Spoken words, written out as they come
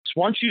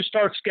Once you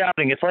start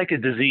scouting, it's like a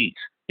disease.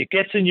 It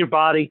gets in your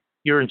body.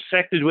 You're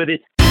infected with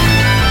it.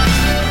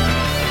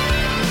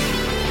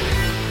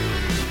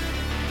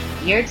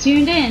 You're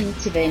tuned in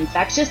to the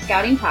Infectious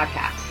Scouting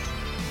Podcast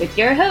with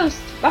your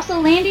hosts,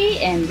 Russell Lande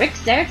and Rick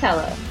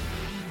Serritella.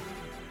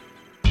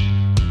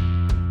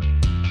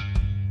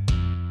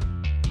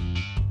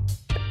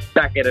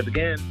 Back at it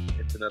again.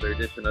 It's another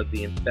edition of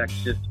the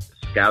Infectious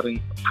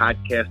Scouting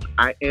Podcast.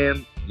 I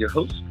am your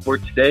host for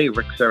today,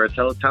 Rick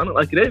Serritella, telling it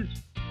like it is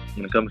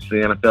when it comes to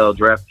the NFL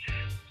draft.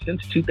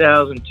 Since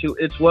 2002,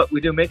 it's what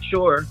we do. Make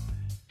sure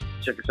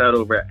check us out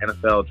over at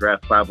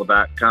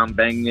NFLDraftBible.com.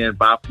 Banging you and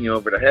bopping you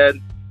over the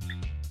head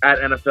at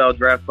NFL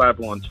Draft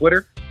Bible on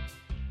Twitter.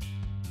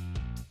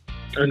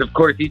 And of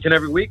course, each and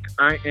every week,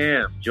 I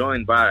am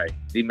joined by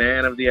the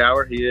man of the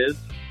hour. He is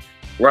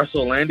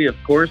Russell Lande, of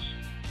course.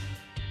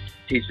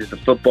 Teaches the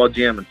football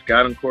GM and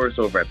scouting course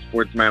over at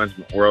Sports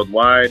Management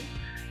Worldwide.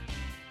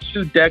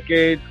 2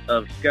 decades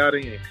of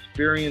scouting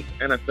experience,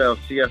 NFL,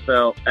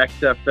 CFL,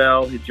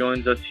 XFL. He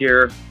joins us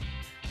here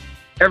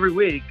every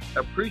week.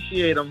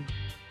 Appreciate him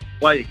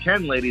while you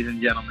can, ladies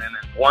and gentlemen.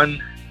 And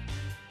one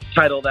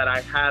title that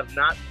I have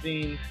not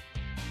seen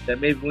that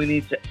maybe we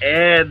need to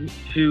add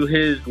to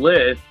his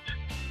list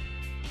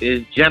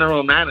is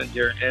general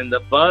manager, and the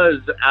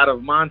buzz out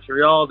of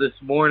Montreal this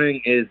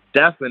morning is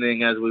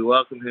deafening as we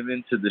welcome him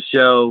into the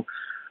show.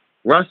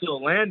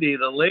 Russell Lande,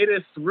 the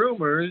latest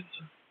rumors,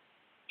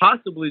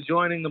 possibly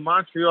joining the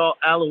Montreal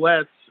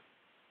Alouettes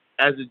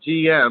as a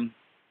GM.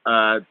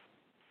 I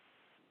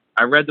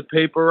read the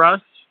paper,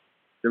 Russ.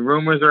 The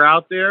rumors are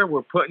out there.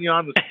 We're putting you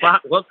on the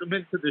spot. Welcome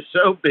into the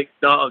show, big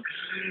dog.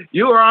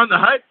 You are on the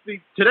hot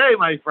seat today,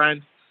 my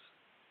friend.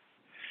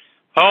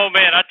 Oh,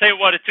 man, I tell you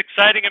what, it's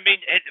exciting. I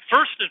mean,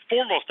 first and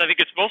foremost, I think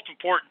it's most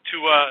important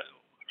to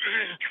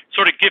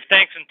sort of give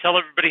thanks and tell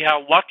everybody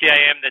how lucky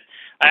I am that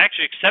I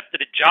actually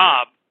accepted a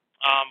job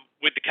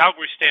with the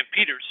Calgary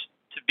Stampeders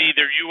to be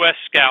their U.S.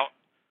 scout.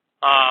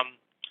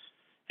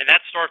 And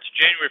that starts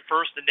January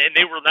 1st. And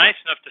they were nice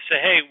enough to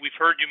say, hey, we've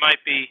heard you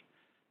might be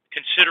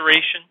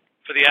consideration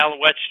for the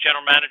Alouettes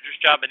general manager's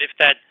job. And if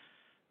that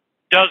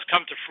does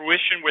come to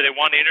fruition where they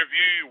want to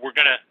interview you, we're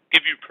going to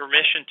give you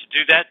permission to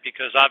do that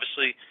because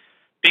obviously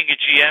being a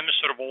GM is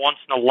sort of a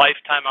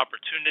once-in-a-lifetime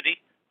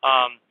opportunity.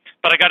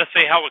 But I got to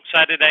say how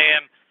excited I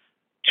am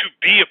to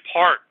be a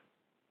part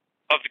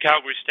of the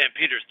Calgary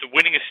Stampeders, the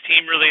winningest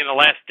team really in the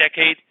last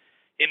decade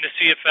in the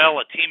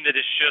CFL, a team that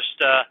has just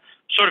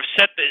sort of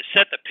set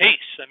the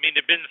pace. I mean,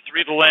 they've been to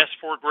 3 of the last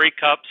 4 Grey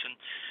Cups, and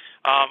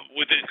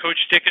with Coach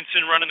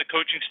Dickinson running the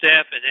coaching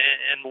staff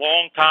and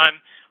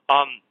long-time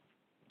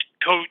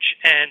coach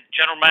and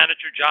general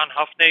manager John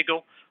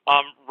Huffnagel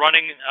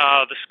running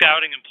the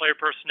scouting and player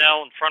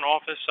personnel and front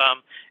office.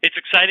 It's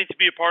exciting to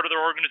be a part of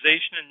their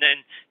organization and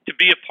then to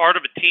be a part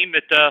of a team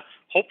that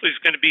hopefully is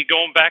going to be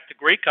going back to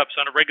Grey Cups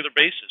on a regular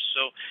basis.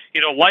 So,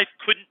 life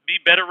couldn't be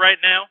better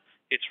right now.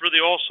 It's really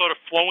all sort of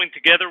flowing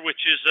together,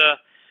 which is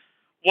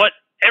what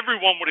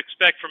everyone would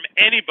expect from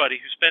anybody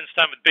who spends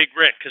time with Big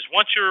Rick. Because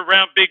once you're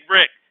around Big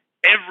Rick,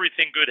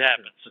 everything good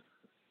happens.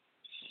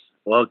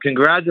 Well,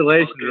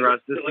 congratulations,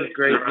 Russ. This is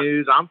great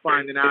news. I'm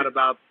finding out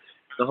about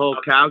the whole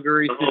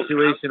Calgary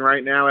situation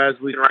right now as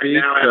we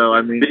speak. So,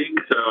 I mean,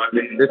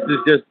 this is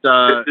just,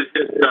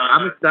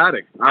 I'm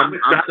ecstatic. I'm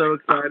so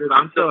excited.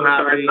 I'm so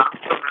happy.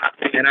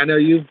 And I know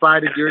you've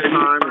bided your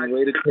time and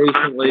waited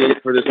patiently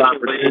for this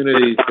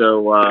opportunity.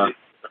 So,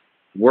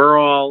 we're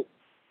all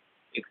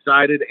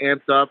excited,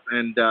 amped up,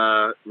 and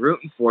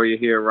rooting for you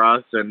here,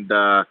 Russ. And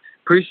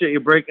appreciate you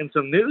breaking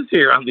some news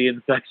here on the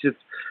Infectious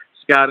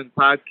Scouting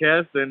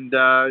Podcast. And,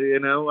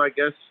 I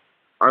guess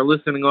our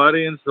listening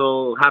audience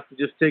will have to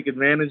just take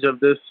advantage of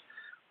this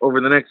over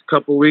the next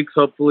couple of weeks.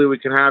 Hopefully we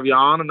can have you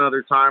on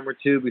another time or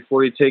two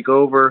before you take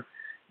over.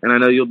 And I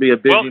know you'll be a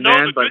busy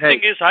man, but the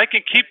good thing is I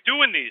can keep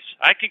doing these.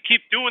 I can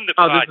keep doing the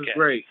podcast. This is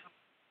great.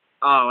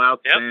 Oh,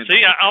 outstanding. Yep.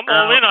 See, I'm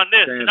all in on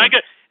this. And I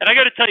got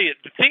to tell you,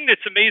 the thing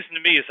that's amazing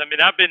to me is, I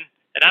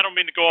don't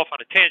mean to go off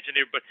on a tangent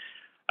here, but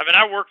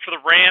I worked for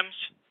the Rams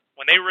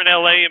when they were in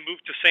LA and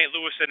moved to St.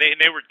 Louis, and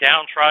they were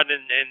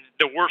downtrodden and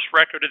the worst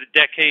record of the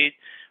decade.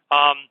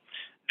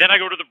 Then I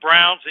go to the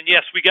Browns, and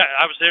yes,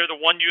 I was there the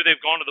one year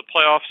they've gone to the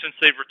playoffs since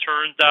they've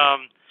returned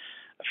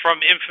from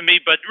infamy.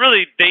 But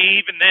really,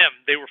 they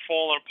were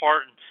falling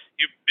apart and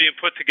being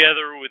put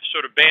together with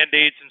sort of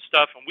Band-Aids and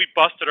stuff. And we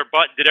busted our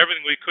butt and did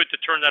everything we could to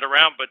turn that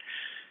around. But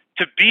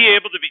to be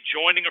able to be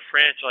joining a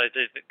franchise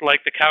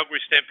like the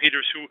Calgary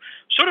Stampeders, who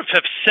sort of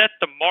have set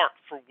the mark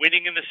for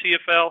winning in the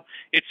CFL,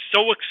 it's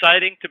so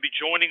exciting to be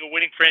joining a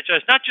winning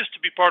franchise, not just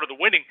to be part of the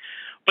winning,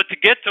 but to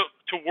get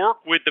to work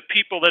with the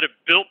people that have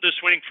built this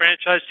winning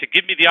franchise, to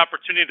give me the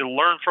opportunity to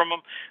learn from them.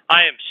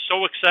 I am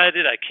so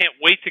excited. I can't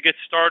wait to get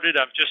started.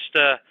 I'm just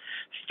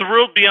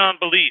thrilled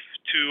beyond belief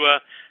to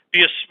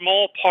be a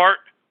small part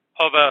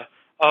of a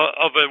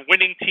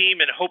winning team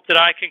and hope that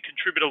I can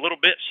contribute a little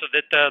bit so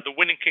that the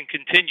winning can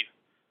continue.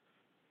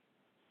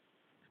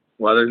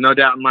 Well, there's no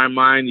doubt in my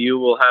mind you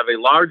will have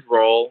a large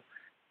role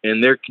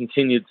in their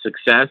continued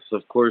success.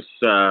 Of course,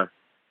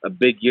 a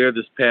big year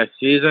this past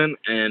season,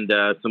 and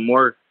some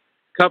more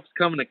cups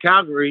coming to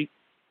Calgary.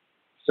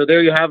 So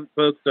there you have it,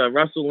 folks.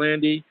 Russell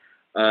Lande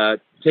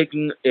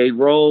taking a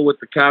role with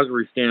the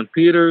Calgary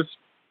Stampeders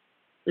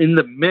in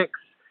the mix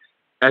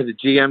as a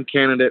GM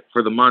candidate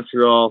for the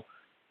Montreal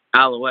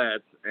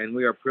Alouettes, and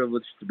we are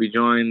privileged to be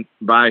joined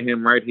by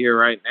him right here,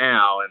 right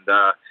now.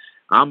 And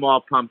I'm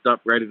all pumped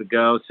up, ready to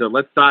go. So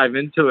let's dive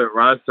into it,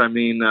 Russ. I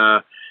mean,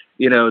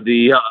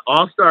 the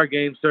All-Star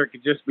game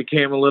circuit just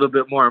became a little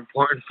bit more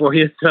important for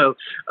you. So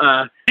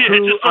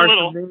who are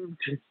some names?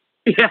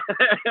 Yeah.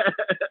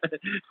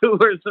 Who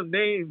are some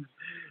names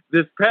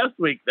this past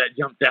week that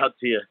jumped out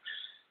to you?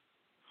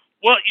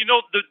 Well,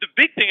 the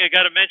big thing I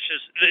got to mention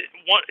is that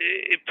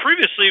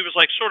previously it was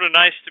like sort of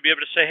nice to be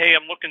able to say, hey,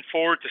 I'm looking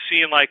forward to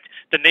seeing like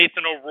the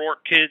Nathan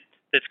O'Rourke kid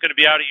that's going to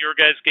be out at your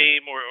guys'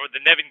 game, or the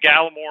Nevin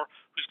Gallimore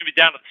who's going to be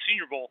down at the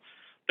Senior Bowl.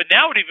 But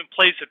now it even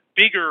plays a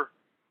bigger,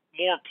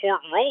 more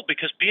important role,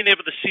 because being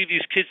able to see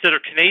these kids that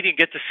are Canadian,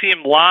 get to see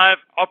them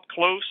live, up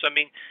close, I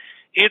mean,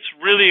 it's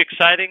really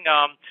exciting.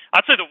 I'll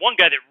tell you, the one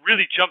guy that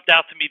really jumped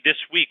out to me this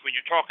week when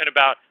you're talking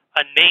about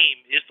a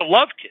name is the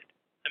Love kid.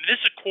 I mean,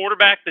 this is a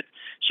quarterback that's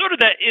sort of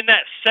in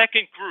that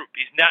second group.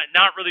 He's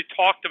not really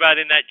talked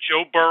about in that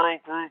Joe Burrow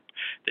group,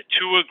 the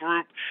Tua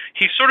group.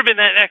 He's sort of in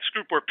that next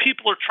group where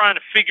people are trying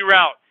to figure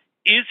out,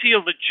 is he a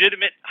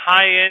legitimate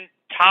high-end,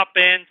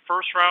 top-end,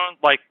 first-round,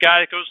 like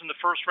guy that goes in the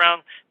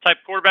first-round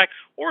type quarterback,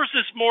 or is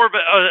this more of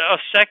a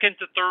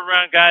second to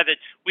third-round guy that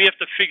we have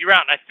to figure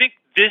out? And I think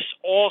this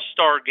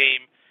All-Star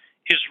game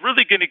is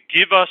really going to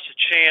give us a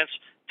chance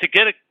to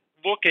get a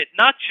look at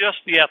not just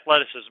the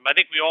athleticism. I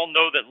think we all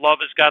know that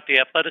Love has got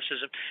the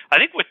athleticism. I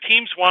think what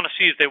teams want to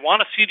see is they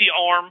want to see the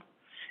arm,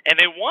 and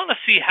they want to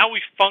see how he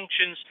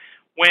functions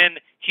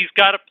when he's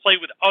got to play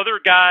with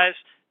other guys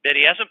that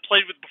he hasn't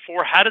played with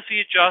before. How does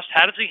he adjust?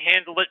 How does he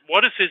handle it?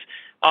 What is his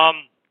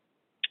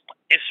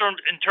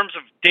in terms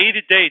of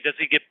day-to-day, does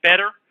he get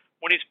better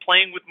when he's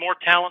playing with more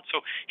talent?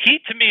 So he,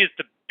 to me, is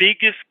the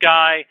biggest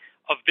guy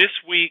of this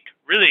week,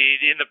 really,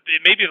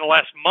 maybe in the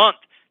last month,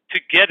 to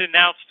get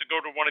announced to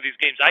go to one of these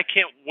games. I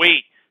can't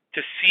wait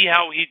to see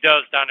how he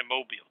does down in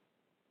Mobile.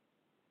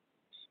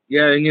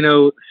 Yeah,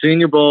 and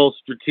Senior Bowl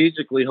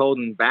strategically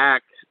holding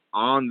back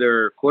on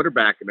their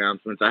quarterback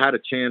announcements. I had a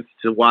chance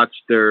to watch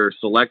their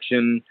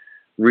selection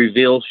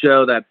reveal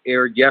show that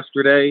aired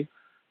yesterday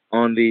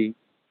on the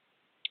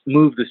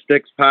Move the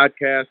Sticks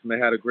podcast, and they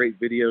had a great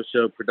video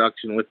show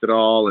production with it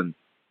all. And,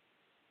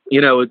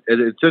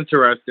 it's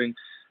interesting.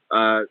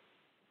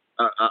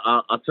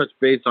 I'll touch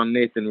base on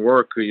Nathan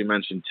Rourke, who you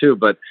mentioned too,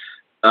 but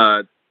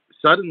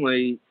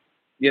suddenly,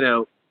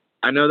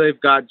 I know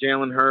they've got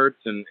Jalen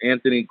Hurts and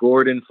Anthony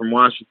Gordon from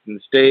Washington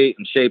State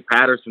and Shea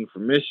Patterson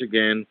from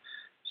Michigan,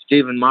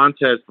 Steven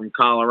Montez from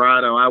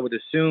Colorado. I would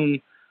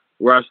assume,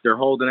 Russ, they're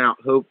holding out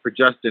hope for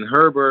Justin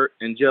Herbert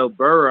and Joe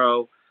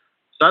Burrow.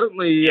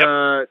 Suddenly,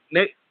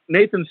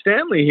 Nathan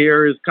Stanley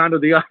here is kind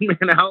of the odd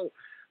man out,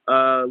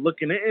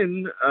 looking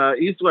in.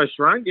 East-West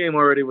Shrine game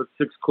already with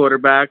 6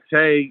 quarterbacks.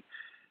 Hey,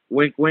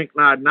 wink, wink,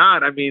 nod,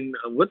 nod. I mean,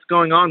 what's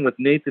going on with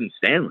Nathan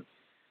Stanley?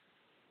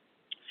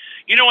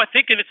 I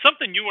think, and it's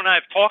something you and I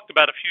have talked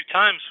about a few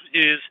times,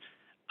 is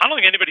I don't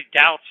think anybody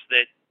doubts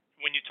that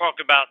when you talk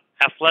about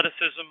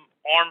athleticism,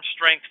 arm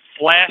strength,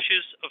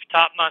 flashes of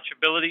top-notch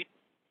ability,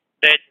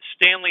 that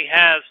Stanley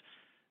has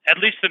at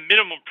least the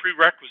minimum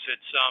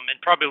prerequisites, and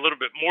probably a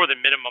little bit more than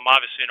minimum,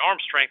 obviously, in arm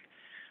strength,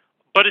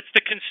 but it's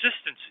the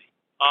consistency.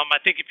 I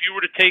think if you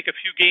were to take a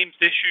few games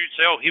this year, you'd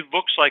say, oh, he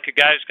looks like a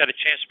guy who's got a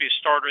chance to be a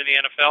starter in the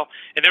NFL.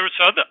 And there were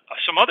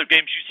some other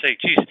games you'd say,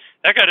 geez,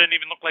 that guy doesn't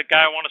even look like a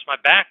guy I want as my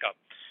backup.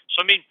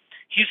 So, I mean,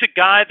 he's a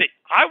guy that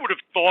I would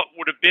have thought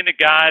would have been a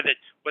guy that,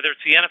 whether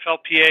it's the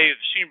NFLPA or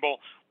the Senior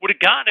Bowl, would have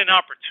gotten an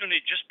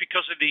opportunity just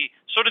because of the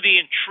sort of the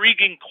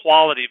intriguing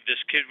quality of this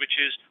kid, which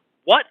is,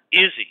 what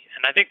is he?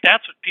 And I think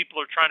that's what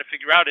people are trying to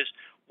figure out is,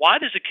 why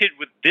does a kid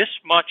with this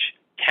much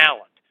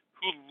talent,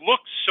 who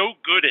looks so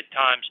good at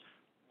times,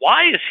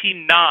 why is he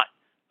not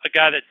a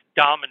guy that's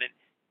dominant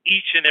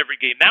each and every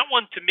game? That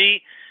one, to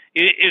me,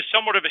 is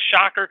somewhat of a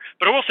shocker.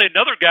 But I will say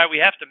another guy we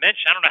have to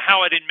mention, I don't know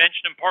how I didn't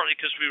mention him, partly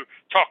because we were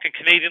talking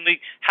Canadian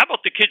League. How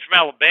about the kid from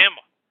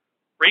Alabama?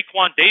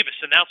 Raekwon Davis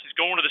announced he's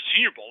going to the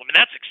Senior Bowl. I mean,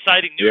 that's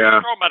exciting news. Yeah.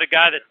 We're talking about a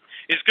guy that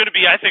is going to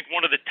be, I think,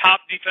 one of the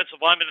top defensive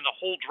linemen in the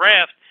whole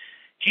draft.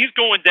 He's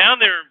going down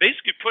there and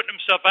basically putting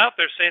himself out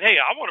there saying, hey,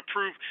 I want to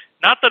prove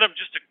not that I'm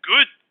just a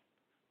good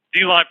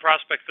D-line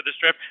prospect for this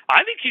draft.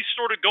 I think he's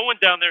sort of going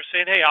down there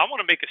saying, hey, I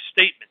want to make a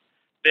statement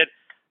that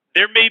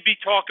there may be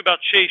talk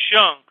about Chase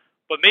Young,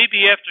 but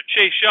maybe after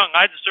Chase Young,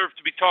 I deserve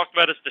to be talked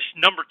about as this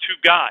number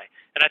 2 guy.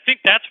 And I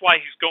think that's why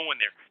he's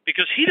going there,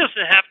 because he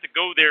doesn't have to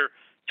go there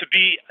to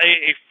be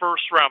a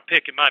first-round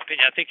pick, in my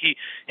opinion. I think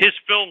his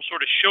film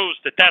sort of shows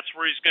that that's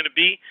where he's going to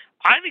be.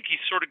 I think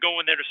he's sort of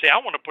going there to say, I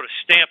want to put a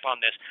stamp on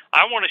this.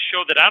 I want to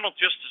show that I don't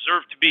just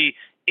deserve to be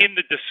in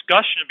the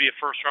discussion to be a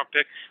first-round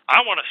pick.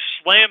 I want to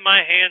slam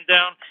my hand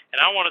down,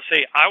 and I want to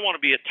say I want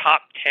to be a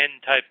top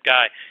 10 type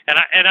guy. And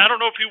I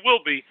don't know if he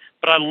will be,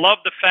 but I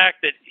love the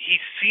fact that he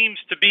seems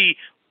to be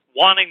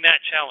wanting that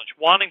challenge,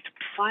 wanting to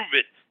prove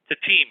it to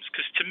teams.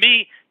 Because to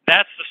me,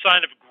 that's the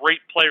sign of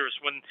great players,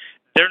 when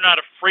they're not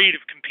afraid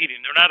of competing.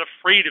 They're not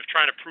afraid of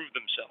trying to prove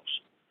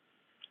themselves.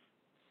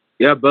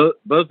 Yeah,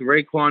 both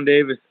Raekwon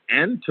Davis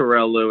and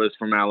Terrell Lewis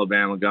from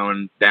Alabama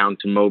going down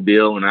to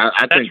Mobile, and I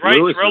think right.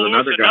 Lewis Terrell is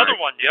another Lewis, guy. another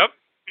one. Yep.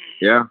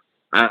 Yeah,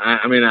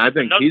 I mean, I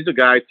think he's a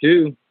guy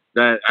too.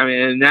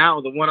 And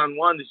now the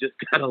one-on-one has just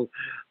got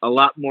a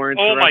lot more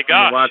interesting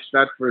to watch.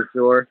 That's for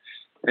sure.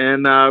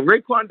 And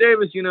Raekwon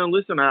Davis,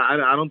 listen,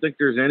 I don't think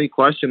there's any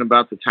question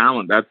about the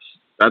talent.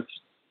 That's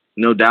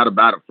no doubt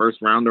about it.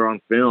 First rounder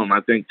on film. I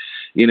think,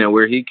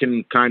 where he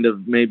can kind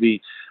of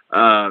maybe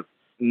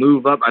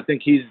move up. I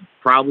think he's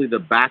probably the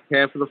back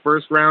half of the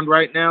first round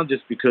right now,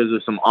 just because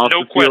of some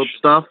off-the-field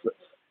stuff.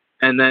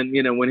 And then,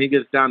 when he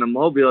gets down to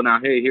Mobile, now,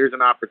 hey, here's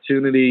an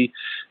opportunity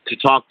to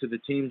talk to the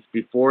teams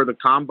before the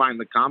Combine.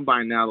 The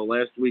Combine now, the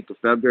last week of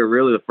February,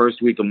 really the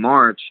first week of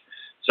March.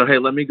 So, hey,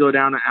 let me go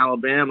down to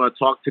Alabama,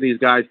 talk to these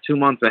guys 2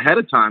 months ahead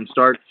of time,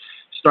 start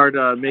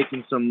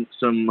making some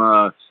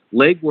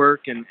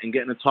legwork and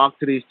getting to talk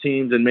to these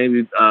teams, and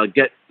maybe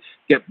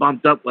get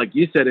bumped up, like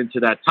you said,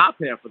 into that top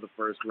half of the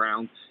first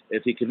round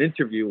if he can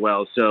interview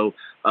well. So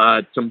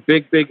some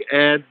big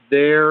ads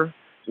there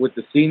with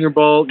the Senior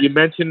Bowl. You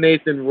mentioned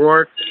Nathan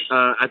Rourke.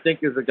 I think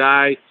is a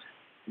guy,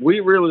 we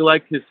really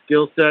like his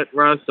skill set,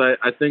 Russ.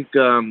 I think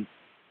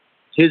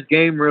his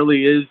game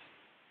really is,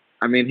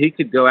 he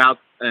could go out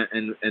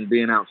and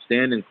be an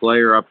outstanding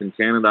player up in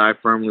Canada. I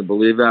firmly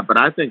believe that. But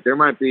I think there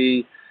might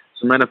be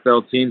some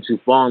NFL teams who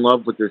fall in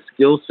love with his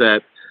skill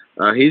set.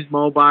 He's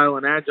mobile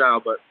and agile,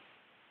 but,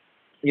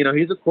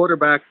 he's a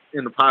quarterback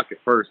in the pocket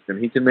first, and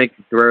he can make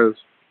the throws.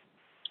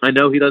 I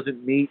know he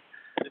doesn't meet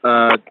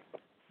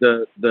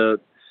the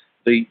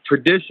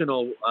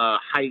traditional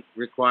height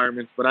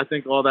requirements, but I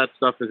think all that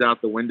stuff is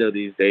out the window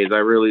these days. I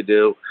really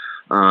do.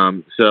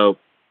 So,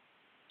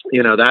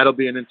 that'll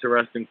be an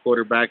interesting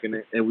quarterback.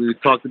 And we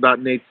talked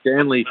about Nate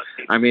Stanley.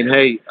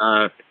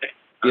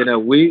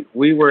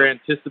 We were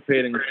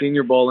anticipating a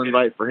Senior Bowl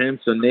invite for him.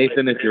 So,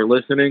 Nathan, if you're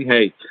listening,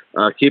 hey,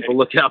 keep a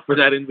lookout for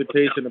that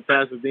invitation to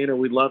Pasadena.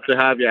 We'd love to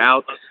have you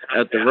out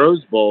at the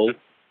Rose Bowl.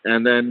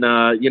 And then,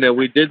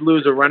 we did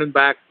lose a running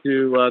back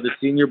to the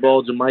Senior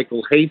Bowl,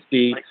 JaMychal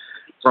Hasty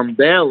from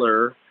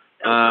Baylor,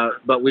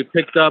 but we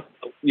picked up,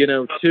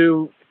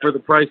 two for the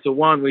price of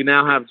one. We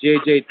now have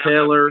J.J.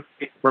 Taylor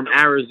from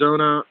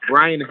Arizona,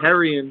 Brian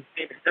Herrien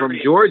from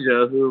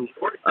Georgia, who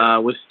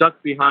was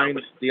stuck behind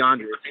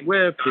DeAndre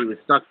Swift. He was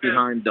stuck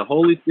behind the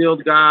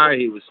Holyfield guy.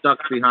 He was stuck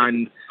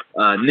behind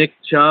Nick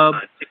Chubb.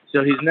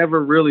 So he's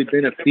never really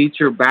been a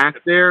feature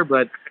back there,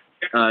 but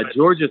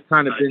Georgia's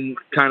kind of been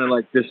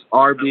like this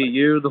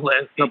RBU the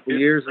last couple of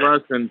years,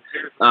 Russ. And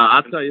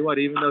I'll tell you what,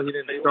 even though he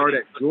didn't start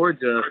at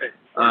Georgia,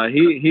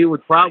 he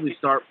would probably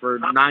start for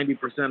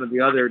 90% of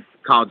the other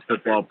college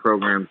football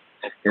programs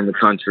in the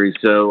country.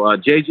 So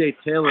J.J.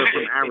 Taylor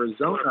from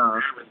Arizona,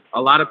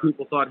 a lot of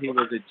people thought he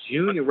was a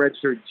junior,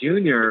 redshirt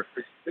junior.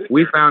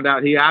 We found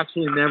out he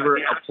actually never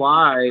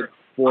applied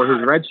for his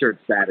redshirt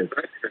status.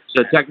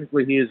 So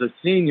technically he is a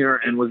senior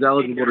and was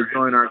eligible to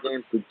join our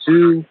game for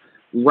two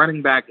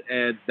running back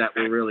ads that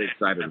we're really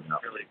excited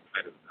about.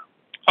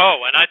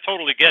 Oh, and I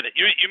totally get it.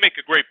 You make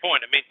a great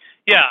point.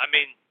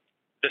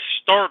 The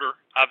starter,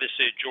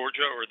 obviously at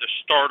Georgia, or the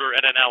starter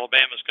at an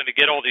Alabama is going to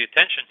get all the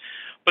attention.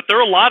 But there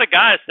are a lot of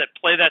guys that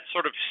play that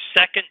sort of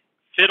second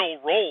fiddle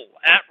role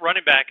at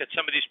running back at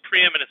some of these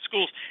preeminent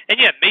schools. And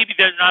yeah, maybe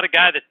they're not a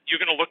guy that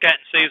you're going to look at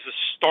and say is a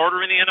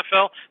starter in the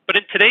NFL. But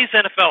in today's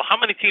NFL, how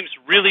many teams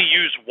really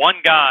use one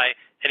guy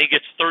and he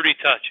gets 30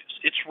 touches?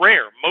 It's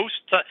rare.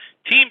 Most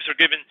teams are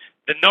given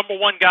the number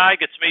one guy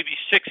gets maybe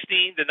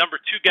 16, the number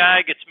two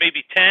guy gets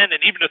maybe 10,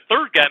 and even the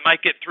third guy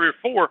might get 3 or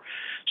 4.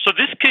 So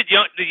this kid,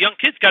 the young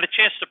kid's got a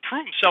chance to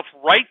prove himself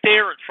right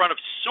there in front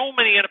of so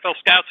many NFL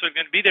scouts who are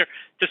going to be there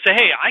to say,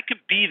 hey, I can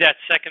be that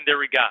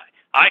secondary guy.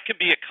 I can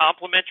be a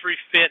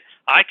complementary fit.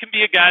 I can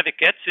be a guy that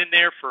gets in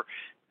there for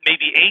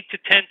maybe 8 to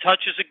 10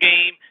 touches a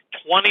game,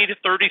 20 to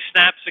 30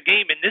 snaps a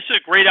game, and this is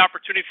a great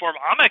opportunity for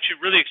him. I'm actually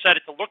really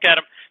excited to look at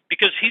him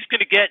because he's going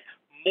to get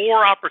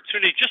more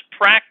opportunity, just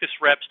practice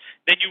reps,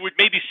 than you would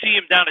maybe see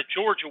him down at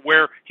Georgia,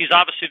 where he's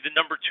obviously the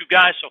number 2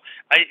 guy. So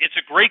it's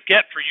a great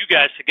get for you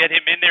guys to get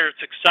him in there.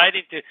 It's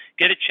exciting to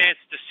get a chance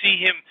to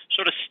see him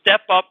sort of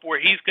step up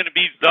where he's going to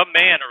be the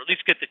man, or at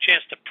least get the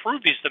chance to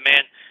prove he's the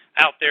man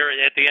out there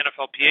at the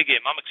NFLPA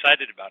game. I'm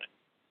excited about it.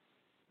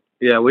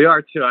 Yeah, we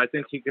are too. I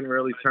think he can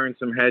really turn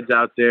some heads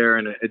out there,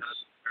 and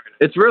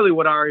it's really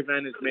what our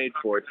event is made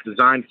for. It's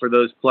designed for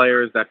those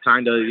players that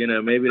kind of,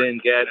 maybe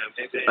didn't get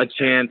a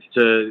chance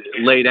to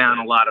lay down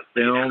a lot of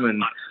film.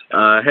 And,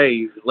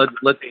 hey,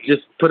 let's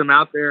just put him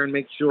out there and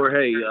make sure,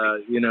 hey,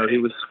 he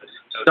was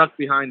stuck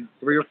behind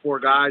 3 or 4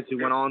 guys who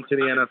went on to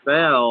the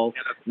NFL,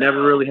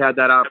 never really had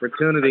that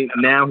opportunity.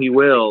 Now he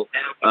will.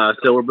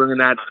 So we're bringing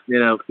that,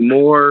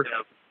 more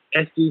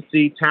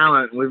SEC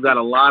talent. We've got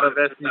a lot of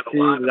SEC.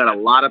 We've got a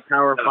lot of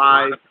Power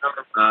 5,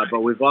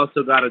 but we've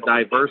also got a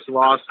diverse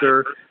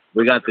roster.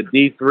 We got the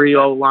D3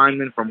 O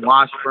lineman from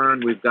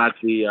Washburn. We've got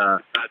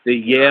the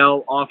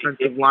Yale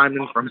offensive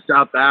lineman from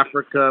South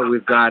Africa.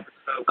 We've got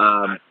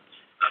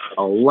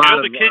a lot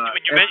of the kids.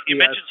 When you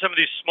mentioned some of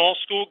these small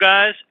school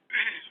guys,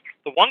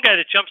 the one guy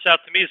that jumps out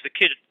to me is the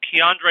kid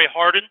Keandre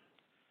Harden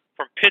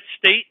from Pitt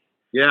State.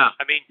 Yeah.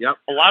 I mean, yep.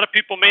 A lot of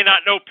people may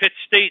not know Pitt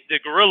State, the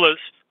Gorillas.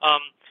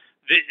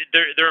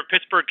 They're in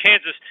Pittsburgh,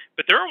 Kansas,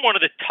 but they're in one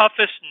of the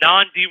toughest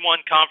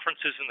non-D1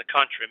 conferences in the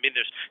country. I mean,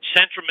 there's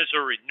Central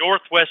Missouri,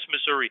 Northwest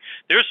Missouri.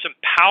 There's some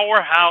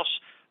powerhouse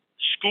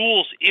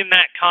schools in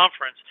that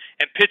conference,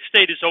 and Pitt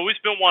State has always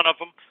been one of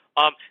them.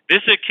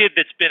 This is a kid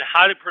that's been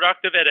highly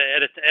productive at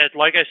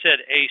like I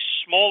said, a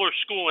smaller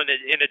school in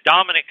a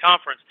dominant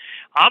conference.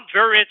 I'm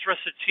very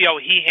interested to see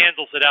how he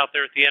handles it out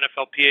there at the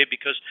NFLPA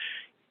because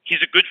he's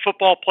a good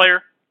football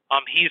player.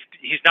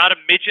 He's not a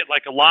midget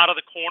like a lot of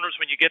the corners.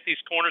 When you get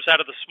these corners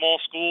out of the small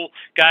school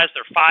guys,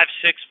 they're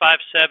 5'6",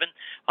 5'7".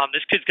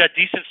 This kid's got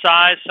decent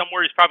size.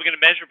 Somewhere he's probably going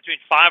to measure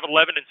between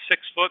 5'11" and 6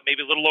 foot,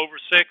 maybe a little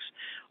over 6.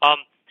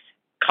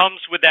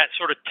 Comes with that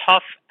sort of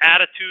tough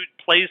attitude,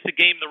 plays the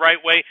game the right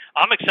way.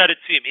 I'm excited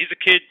to see him. He's a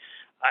kid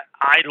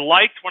I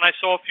liked when I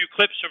saw a few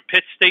clips from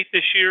Pitt State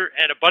this year,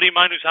 and a buddy of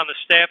mine who's on the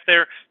staff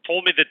there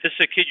told me that this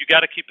is a kid you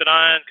got to keep an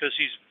eye on because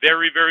he's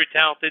very, very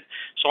talented.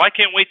 So I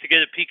can't wait to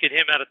get a peek at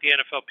him out at the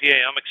NFLPA.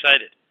 I'm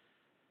excited.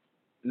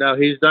 No,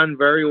 he's done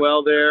very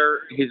well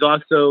there. He's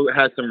also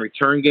had some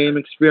return game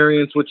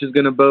experience, which is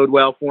going to bode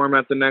well for him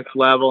at the next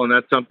level, and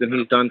that's something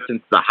he's done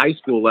since the high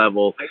school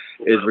level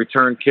is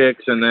return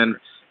kicks. And then,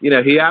 he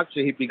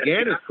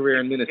began his career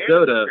in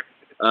Minnesota.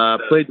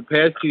 Played the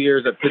past 2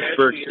 years at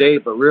Pittsburgh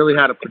State, but really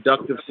had a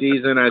productive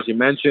season, as you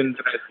mentioned.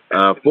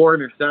 4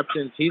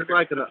 interceptions. He's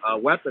like a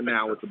weapon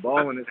now with the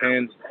ball in his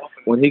hands.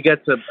 When he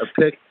gets a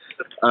pick,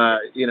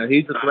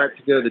 he's a threat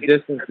to go the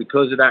distance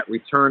because of that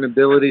return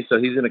ability. So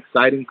he's an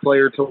exciting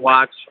player to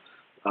watch.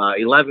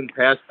 11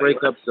 pass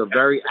breakups, so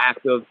very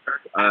active.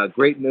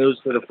 Great news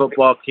for the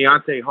football.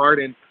 Keandre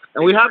Harden.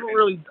 And we haven't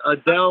really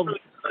delved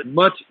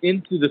much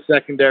into the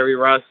secondary,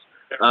 Russ.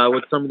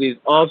 With some of these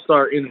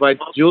all-star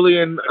invites.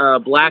 Julian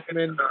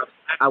Blackman,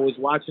 I was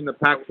watching the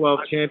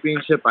Pac-12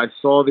 championship. I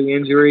saw the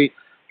injury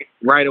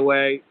right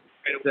away.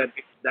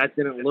 That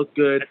didn't look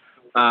good.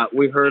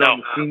 We heard on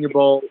the Senior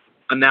Bowl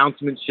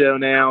announcement show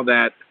now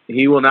that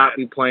he will not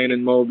be playing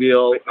in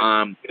Mobile.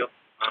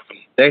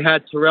 They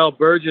had Terrell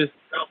Burgess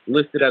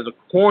listed as a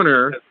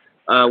corner,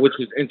 which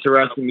was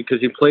interesting because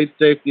he played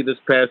safety this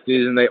past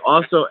season. They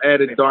also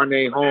added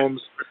Darnay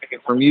Holmes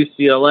from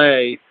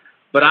UCLA.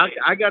 But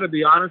I got to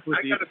be honest with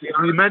you.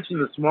 You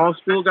mentioned the small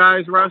school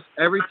guys, Russ.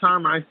 Every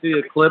time I see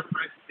a clip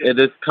of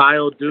this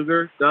Kyle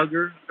Duggar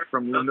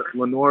from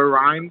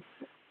Lenoir-Rhyne,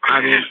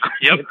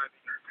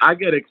 I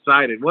get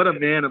excited. What a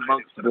man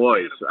amongst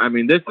boys. I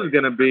mean, this is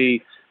going to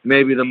be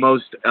maybe the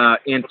most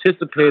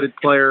anticipated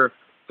player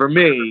for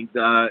me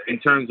in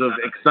terms of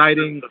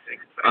exciting,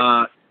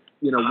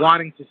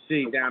 wanting to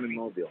see down in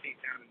Mobile.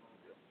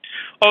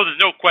 Oh, there's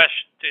no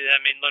question.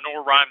 I mean,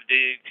 Lenoir-Rhyne,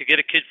 to get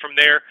a kid from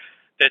there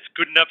that's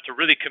good enough to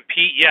really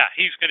compete,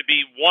 he's going to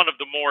be one of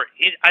the more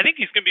 – I think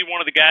he's going to be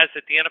one of the guys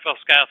that the NFL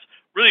scouts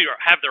really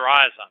have their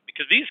eyes on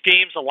because these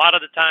games, a lot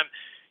of the time,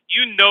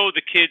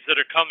 the kids that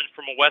are coming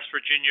from a West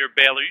Virginia or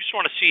Baylor, you just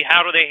want to see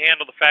how do they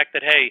handle the fact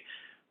that, hey,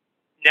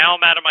 now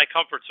I'm out of my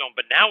comfort zone.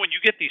 But now when you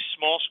get these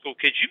small school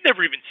kids, you've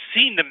never even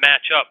seen them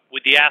match up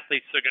with the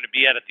athletes they're going to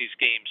be at these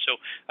games.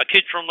 So a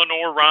kid from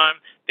Lenoir-Rhyne,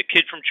 the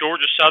kid from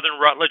Georgia Southern,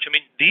 Rutledge, I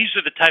mean, these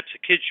are the types of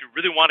kids you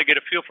really want to get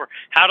a feel for.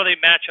 How do they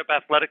match up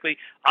athletically?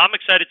 I'm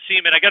excited to see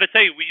him. And I got to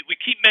tell you, we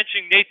keep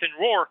mentioning Nathan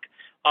Rourke,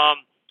 or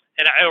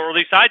at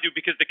least I do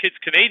because the kid's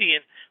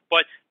Canadian.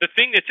 But the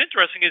thing that's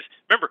interesting is,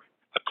 remember,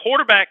 a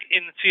quarterback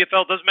in the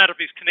CFL, doesn't matter if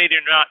he's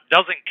Canadian or not,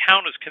 doesn't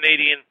count as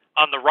Canadian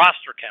on the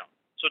roster count.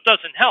 So it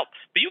doesn't help.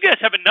 But you guys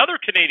have another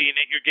Canadian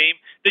at your game,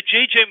 the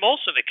J.J.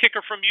 Molson, the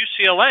kicker from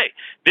UCLA.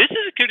 This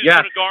is a kid who's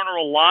going to garner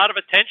a lot of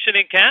attention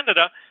in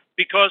Canada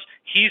because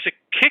he's a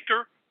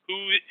kicker who,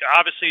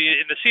 obviously,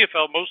 in the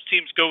CFL, most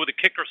teams go with a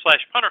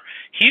kicker/punter.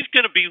 He's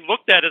going to be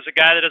looked at as a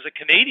guy that, as a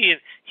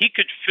Canadian, he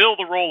could fill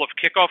the role of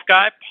kickoff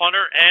guy,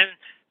 punter, and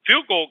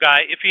field goal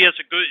guy if he has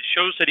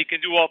shows that he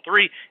can do all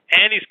three,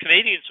 and he's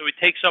Canadian, so he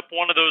takes up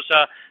one of those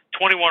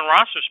 21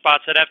 roster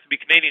spots that have to be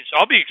Canadian. So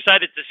I'll be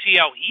excited to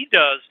see how he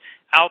does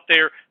out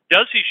there.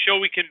 Does he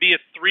show he can be a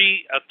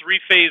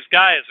three-phase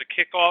guy as a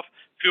kickoff,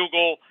 field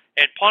goal,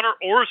 and punter,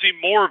 or is he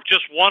more of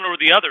just one or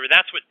the other? And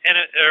that's what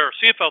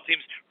CFL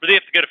teams really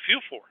have to get a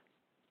feel for.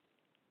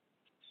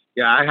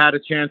 Yeah, I had a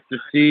chance to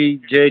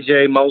see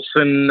J.J.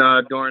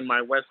 Molson during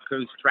my West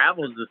Coast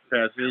travels this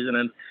past season,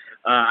 and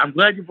I'm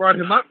glad you brought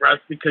him up, Russ,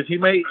 because he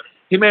may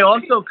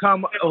also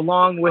come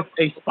along with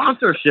a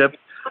sponsorship.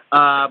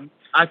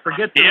 I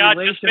forget the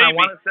relation. I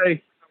want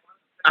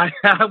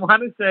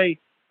to say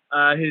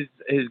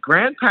his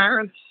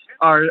grandparents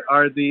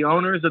are the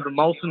owners of the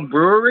Molson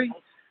Brewery.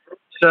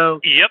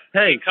 So yep,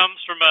 hey, he comes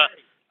from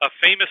a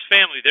famous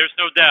family. There's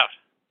no doubt.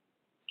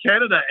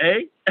 Canada,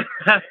 eh?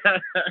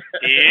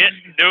 Yeah,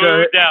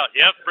 no doubt.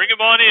 Yep, bring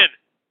him on in.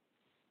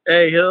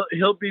 Hey,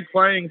 he'll be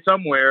playing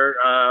somewhere,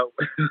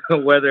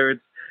 whether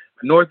it's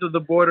north of the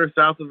border,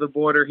 south of the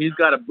border. He's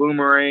got a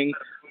boomerang.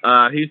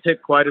 He's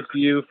hit quite a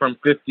few from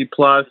 50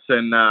 plus,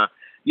 and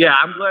yeah,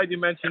 I'm glad you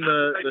mentioned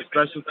the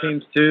special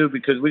teams too,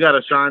 because we got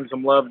to shine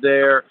some love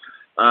there.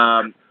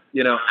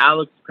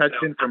 Alex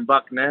Petchin from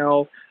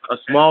Bucknell, a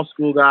small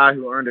school guy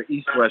who earned an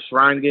East-West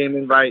Shrine Game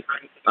invite.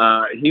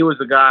 He was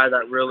a guy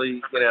that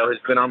really, has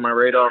been on my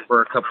radar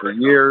for a couple of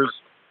years.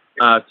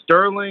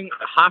 Sterling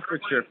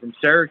Hoffercher from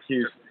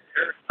Syracuse.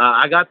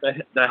 I got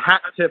the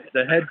hat tip,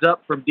 the heads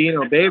up from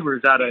Dino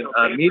Babers out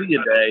of media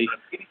day,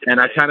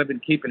 and I kind of been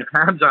keeping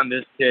tabs on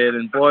this kid.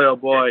 And boy, oh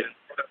boy,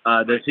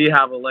 does he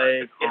have a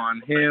leg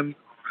on him.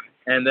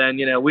 And then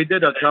we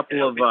did a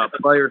couple of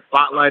player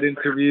spotlight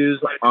interviews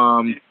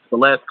the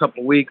last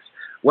couple of weeks.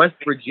 West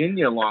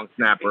Virginia long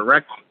snapper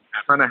Rex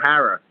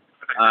Funahara.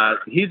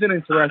 He's an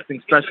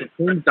interesting special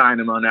teams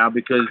dynamo now,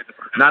 because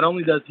not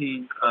only does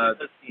he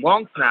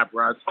long snap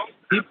Russ,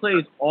 he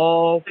plays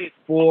all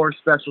 4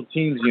 special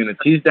teams units.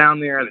 He's down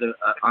there as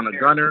on a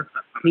gunner.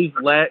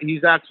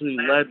 He's actually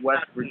led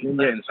West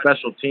Virginia in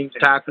special teams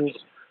tackles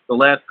the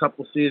last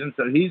couple seasons.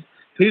 So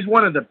he's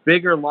one of the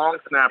bigger long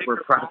snapper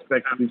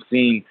prospects we've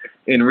seen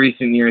in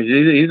recent years.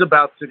 He's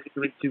about 6'3",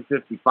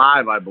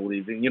 255, I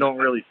believe, and you don't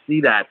really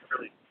see that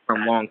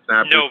from long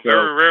snappers. No,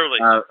 very rarely.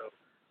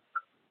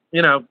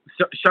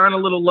 Shine a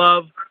little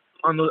love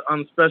on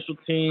the special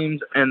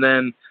teams, and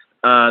then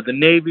the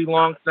Navy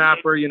long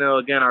snapper.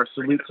 Again, our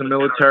salute to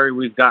military.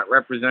 We've got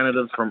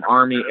representatives from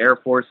Army, Air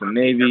Force, and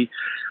Navy.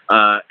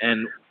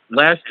 And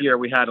last year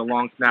we had a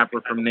long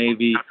snapper from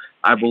Navy.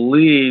 I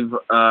believe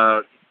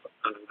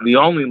the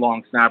only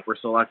long snapper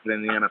selected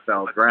in the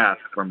NFL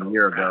draft from a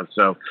year ago.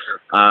 So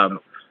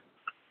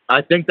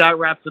I think that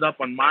wraps it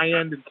up on my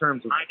end in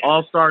terms of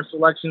all-star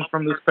selections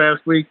from this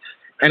past week.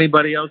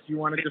 Anybody else you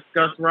want to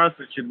discuss, Russ,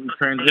 or should we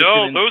transition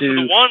into... No, those are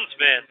the ones,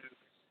 man.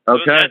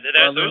 Okay.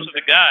 Those are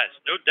the guys,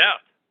 no doubt.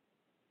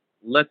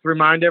 Let's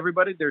remind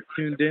everybody they're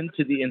tuned in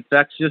to the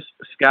Infectious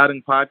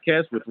Scouting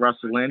Podcast with Russ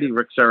Lande,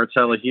 Rick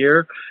Serritella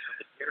here.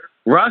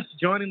 Russ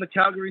joining the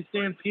Calgary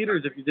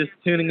Stampeders. If you're just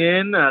tuning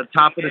in,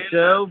 top of the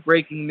show,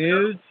 breaking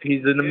news.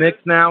 He's in the mix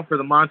now for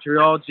the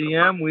Montreal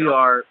GM. We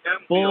are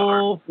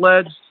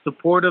full-fledged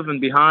supportive and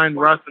behind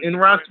Russ. In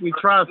Russ, we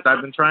trust.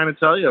 I've been trying to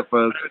tell you,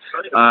 folks.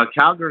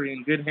 Calgary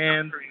in good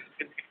hands.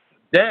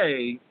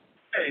 They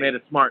made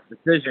a smart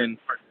decision.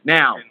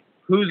 Now,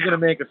 who's going to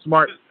make a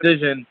smart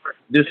decision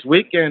this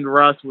weekend,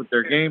 Russ, with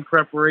their game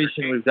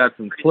preparation? We've got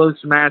some close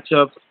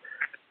matchups.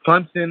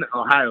 Clemson,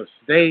 Ohio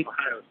State,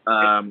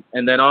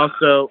 and then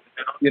also,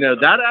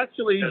 that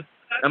actually,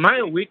 am I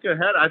a week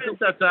ahead? I think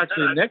that's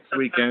actually next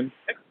weekend,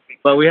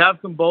 but we have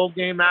some bowl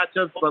game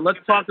matchups, but let's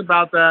talk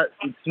about that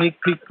sneak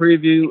peek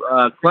preview.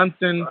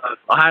 Clemson,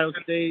 Ohio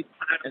State,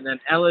 and then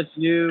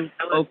LSU,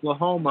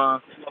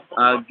 Oklahoma.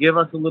 Give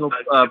us a little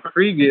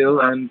preview,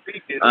 and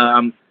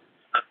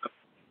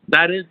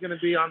that is going to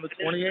be on the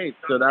 28th,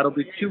 so that'll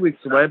be 2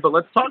 weeks away, but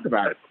let's talk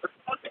about it.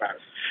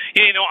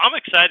 Yeah, I'm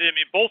excited. I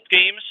mean, both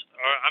games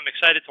I'm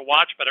excited to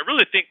watch, but I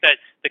really think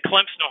that the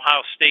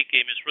Clemson-Ohio State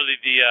game is really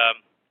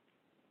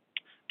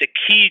the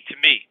key to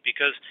me,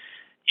 because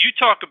you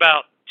talk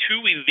about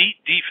 2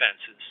 elite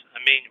defenses. I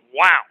mean,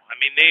 wow. I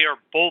mean, they are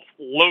both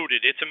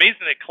loaded. It's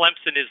amazing that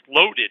Clemson is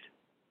loaded,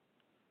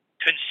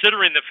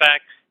 considering the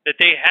fact that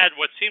they had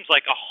what seems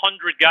like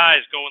 100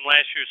 guys going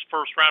last year's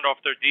first round off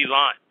their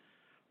D-line.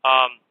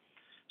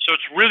 So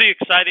it's really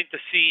exciting to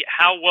see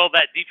how well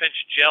that defense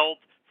gelled.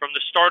 From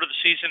the start of the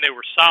season, they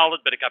were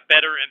solid, but it got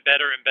better and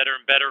better and better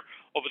and better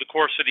over the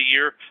course of the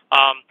year.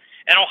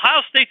 And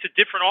Ohio State's a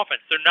different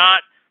offense. They're not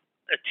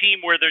a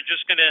team where they're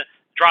just going to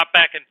drop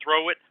back and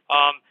throw it.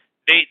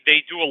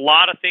 They do a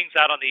lot of things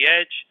out on the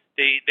edge.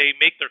 They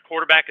make their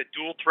quarterback a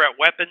dual threat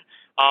weapon.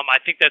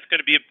 I think that's going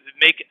to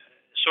make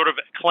sort of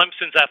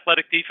Clemson's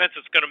athletic defense.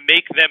 It's going to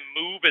make them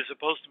move as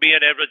opposed to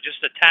being able to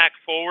just attack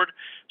forward.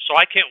 So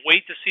I can't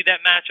wait to see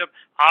that matchup.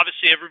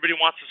 Obviously, everybody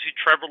wants to see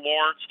Trevor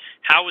Lawrence.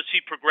 How has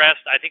he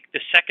progressed? I think the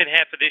second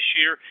half of this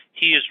year,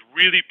 he has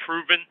really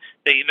proven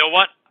that, you know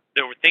what,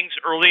 there were things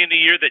early in the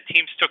year that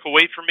teams took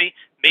away from me,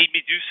 made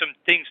me do some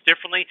things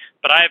differently,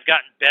 but I have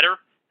gotten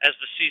better as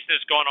the season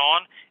has gone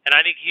on, and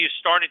I think he is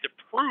starting to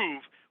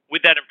prove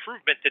with that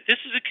improvement that this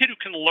is a kid who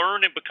can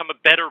learn and become a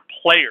better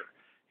player.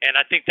 And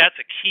I think that's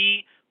a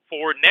key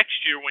for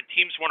next year when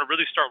teams want to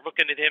really start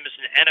looking at him as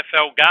an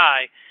NFL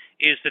guy,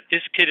 is that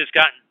this kid has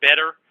gotten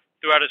better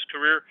throughout his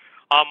career.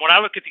 When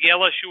I look at the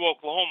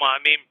LSU-Oklahoma,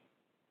 I mean,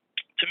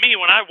 to me,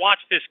 when I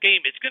watch this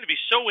game, it's going to be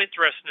so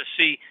interesting to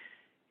see,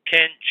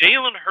 can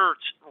Jalen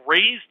Hurts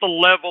raise the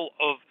level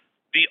of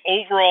the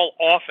overall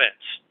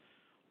offense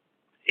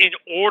in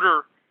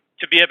order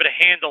to be able to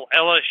handle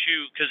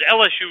LSU, because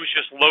LSU was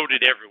just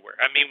loaded everywhere.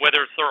 I mean,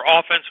 whether it's their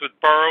offense with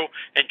Burrow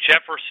and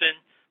Jefferson,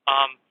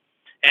 and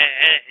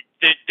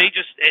they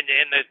just and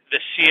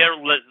the Sierra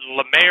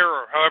Lemaire,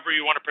 or however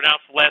you want to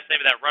pronounce the last name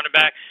of that running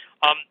back,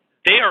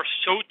 they are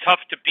so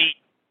tough to beat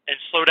and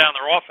slow down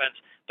their offense.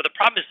 But the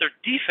problem is their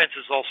defense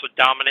is also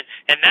dominant,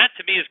 and that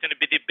to me is going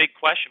to be the big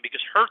question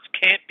because Hurts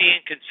can't be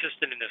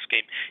inconsistent in this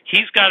game.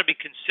 He's got to be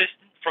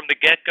consistent from the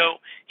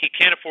get-go. He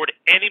can't afford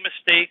any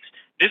mistakes.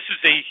 This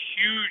is a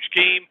huge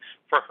game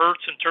for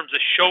Hurts in terms of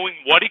showing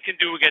what he can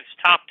do against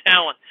top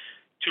talent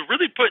to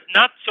really put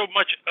not so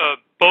much a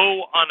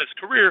bow on his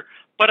career,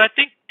 but I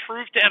think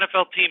prove to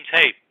NFL teams,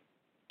 hey,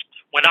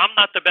 when I'm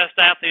not the best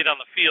athlete on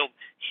the field,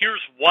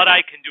 here's what I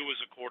can do as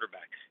a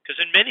quarterback.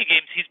 Because in many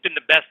games, he's been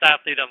the best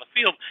athlete on the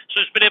field, so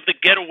he's been able to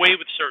get away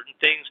with certain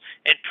things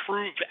and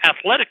prove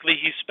athletically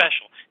he's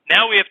special.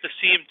 Now we have to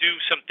see him do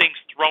some things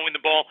throwing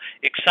the ball.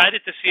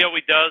 Excited to see how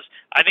he does.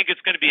 I think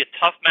it's going to be a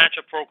tough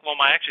matchup for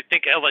Oklahoma. I actually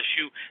think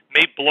LSU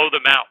may blow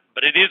them out,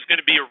 but it is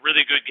going to be a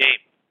really good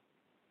game.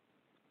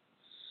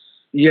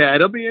 Yeah,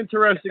 it'll be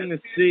interesting to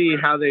see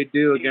how they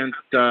do against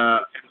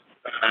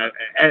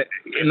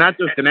not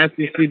just an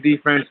SEC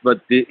defense, but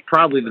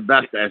probably the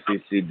best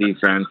SEC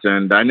defense.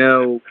 And I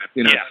know,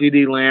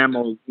 CD Lamb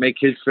will make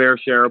his fair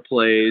share of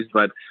plays,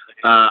 but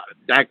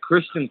that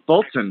Christian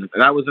Fulton,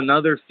 that was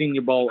another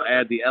Senior Bowl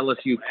ad, the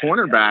LSU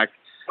cornerback,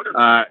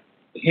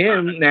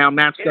 him now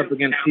matched up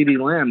against CD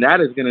Lamb.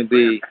 That is going to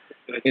be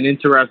an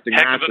interesting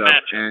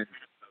matchup.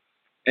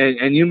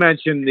 And you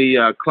mentioned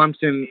the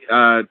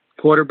Clemson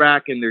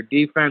quarterback and their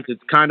defense.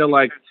 It's kind of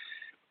like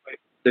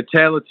the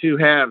tale of two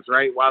halves,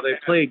 right? While they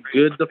played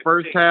good the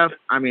first half,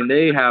 I mean,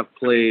 they have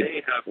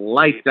played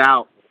lights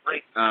out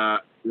the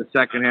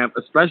second half,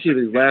 especially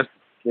these last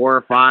 4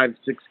 or 5,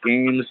 6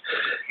 games.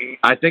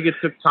 I think it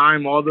took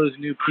time, all those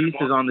new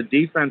pieces on the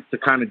defense to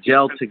kind of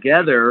gel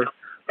together.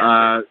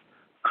 Now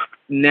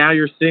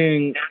you're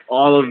seeing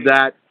all of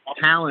that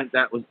talent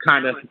that was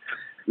kind of,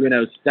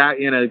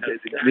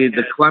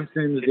 the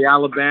Clemsons, the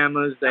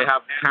Alabamas, they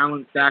have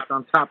talent stacked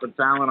on top of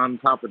talent on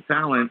top of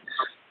talent.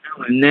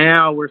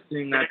 Now we're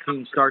seeing that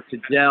team start to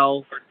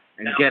gel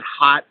and get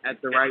hot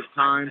at the right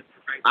time.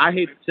 I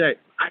hate to say it,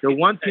 the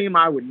one team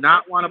I would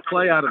not want to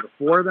play out of the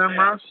 4 of them,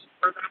 Russ,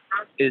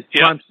 is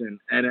Clemson.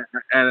 And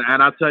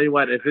I'll tell you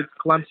what, if it's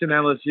Clemson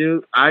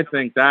LSU, I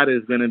think that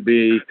is going to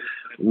be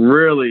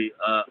really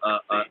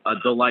a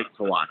delight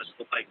to watch.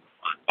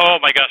 Oh,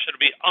 my gosh, it'll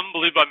be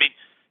unbelievable. I mean,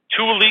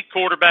 2 elite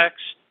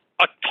quarterbacks,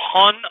 a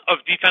ton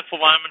of defensive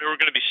linemen who are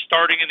going to be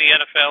starting in the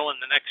NFL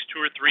in the next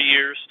 2 or 3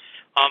 years.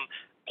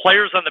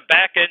 Players on the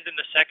back end in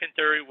the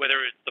secondary,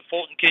 whether it's the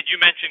Fulton kid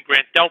you mentioned,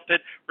 Grant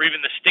Delpit, or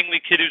even the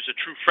Stingley kid who's a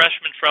true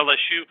freshman for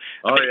LSU.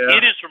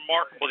 It is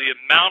remarkable the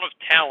amount of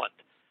talent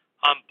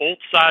on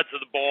both sides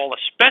of the ball,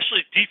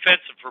 especially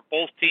defensive for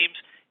both teams.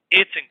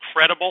 It's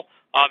incredible.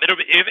 It'll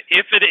be,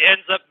 if it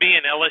ends up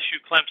being LSU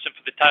Clemson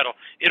for the title,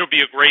 it'll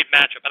be a great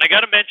matchup. And I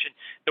got to mention,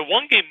 the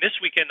one game this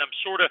weekend I'm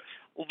sort of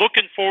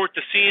looking forward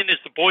to seeing is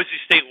the Boise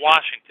State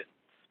Washington,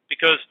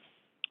 because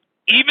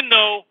even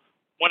though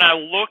when I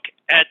look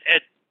at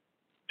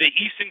the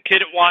Easton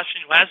kid at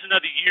Washington, who has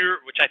another year,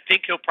 which I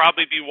think he'll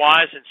probably be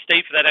wise and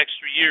stay for that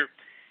extra year,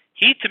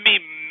 he, to me,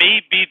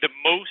 may be the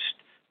most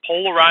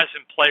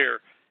polarizing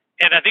player.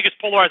 And I think it's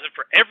polarizing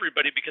for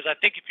everybody because I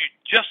think if you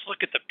just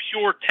look at the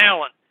pure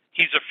talent,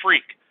 he's a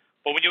freak.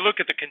 But when you look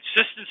at the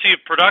consistency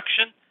of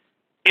production,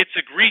 it's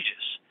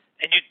egregious.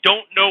 And you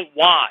don't know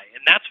why.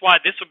 And that's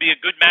why this will be a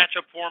good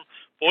matchup for him.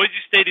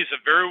 Boise State is a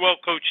very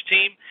well-coached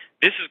team.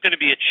 This is going to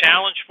be a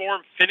challenge for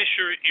him. Finish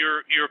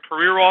your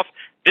career off.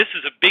 This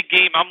is a big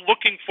game. I'm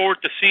looking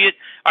forward to see it.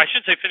 I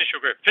shouldn't say finish your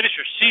career, finish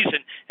your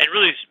season, and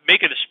really make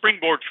it a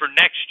springboard for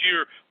next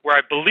year where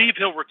I believe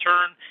he'll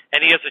return,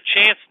 and he has a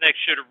chance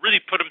next year to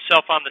really put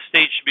himself on the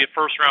stage to be a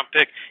first-round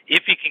pick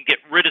if he can get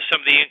rid of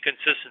some of the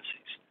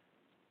inconsistencies.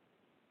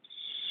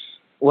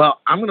 Well,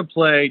 I'm going to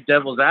play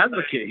devil's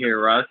advocate here,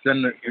 Russ,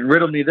 and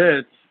riddle me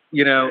this.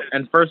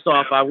 And first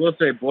off, I will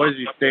say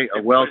Boise State,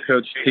 a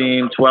well-coached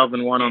team,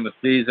 12-1 on the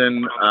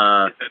season,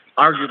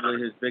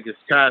 arguably his biggest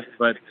test.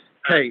 But,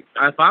 hey,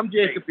 if I'm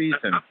Jacob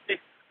Eason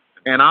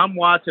and I'm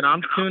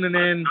tuning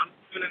in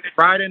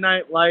Friday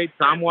Night Lights,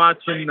 I'm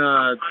watching,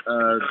 the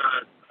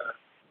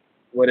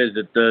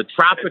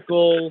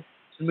Tropical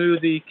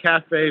Smoothie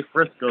Cafe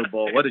Frisco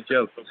Bowl. What a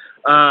joke.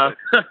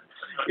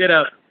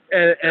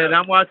 And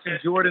I'm watching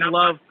Jordan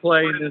Love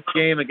play in this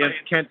game against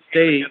Kent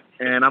State,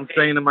 and I'm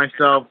saying to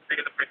myself,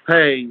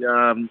 hey,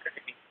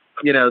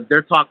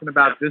 they're talking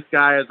about this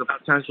guy as a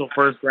potential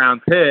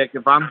first-round pick.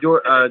 If I'm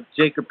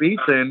Jacob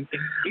Eason,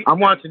 I'm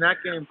watching that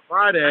game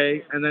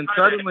Friday, and then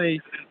suddenly,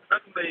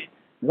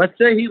 let's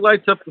say he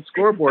lights up the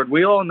scoreboard.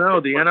 We all know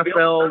the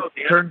NFL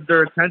turns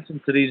their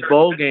attention to these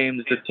bowl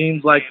games. The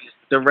teams like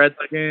the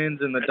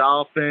Redskins and the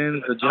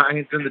Dolphins, the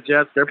Giants and the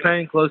Jets, they're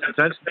paying close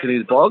attention to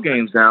these ball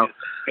games now.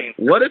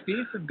 What if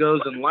Eason goes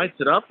and lights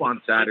it up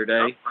on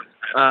Saturday?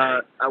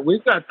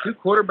 We've got 2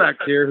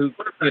 quarterbacks here who,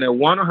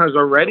 one has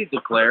already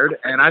declared,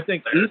 and I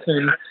think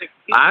Eason,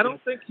 I don't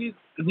think he's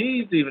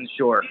even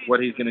sure what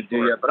he's going to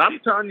do yet. But I'm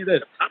telling you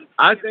this,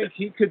 I think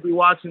he could be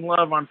watching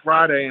Love on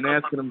Friday and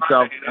asking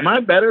himself, am I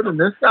better than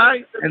this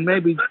guy? And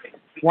maybe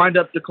wind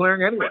up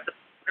declaring anyway.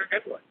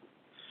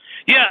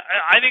 Yeah,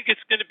 I think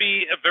it's going to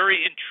be a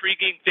very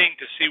intriguing thing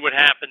to see what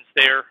happens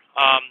there.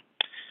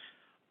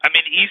 I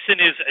mean,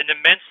 Eason is an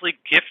immensely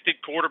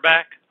gifted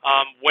quarterback.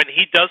 When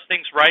he does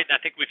things right, and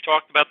I think we've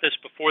talked about this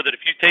before, that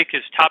if you take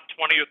his top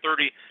 20 or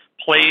 30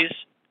 plays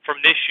from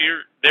this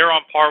year, they're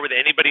on par with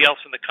anybody else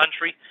in the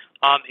country.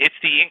 It's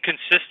the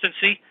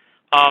inconsistency.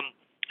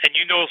 And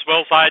you know as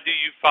well as I do,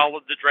 you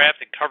followed the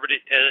draft and covered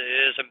it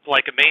as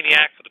like a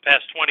maniac for the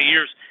past 20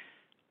 years.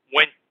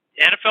 When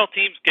NFL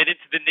teams get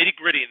into the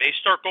nitty-gritty and they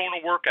start going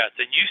to workouts,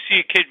 and you see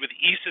a kid with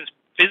Eason's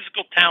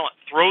physical talent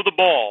throw the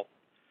ball,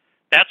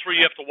 that's where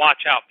you have to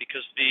watch out,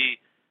 because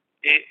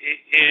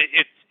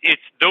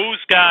it's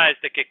those guys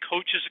that get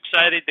coaches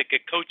excited, that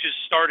get coaches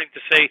starting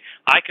to say,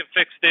 I can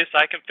fix this,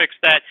 I can fix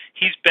that.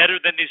 He's better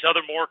than these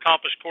other more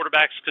accomplished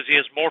quarterbacks because he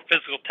has more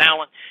physical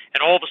talent. And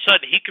all of a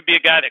sudden, he could be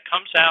a guy that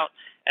comes out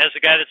as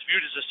a guy that's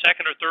viewed as a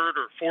second or third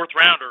or fourth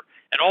rounder,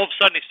 and all of a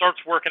sudden he starts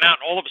working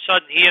out, and all of a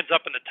sudden he ends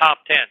up in the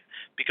top 10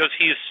 because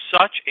he is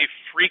such a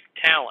freak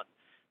talent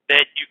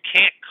that you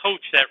can't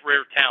coach that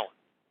rare talent.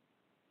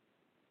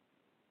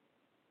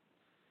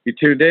 You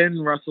tuned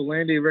in. Russell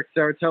Lande, Rick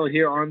Serritella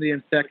here on the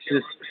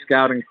Infectious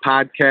Scouting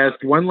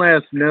Podcast. One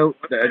last note.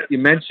 You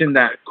mentioned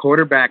that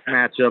quarterback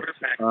matchup,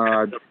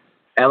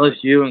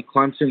 LSU and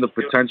Clemson, the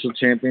potential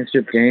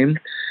championship game.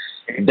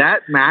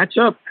 That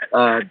matchup,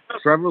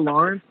 Trevor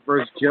Lawrence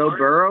versus Joe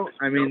Burrow,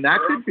 I mean, that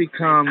could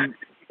become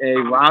a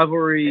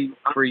rivalry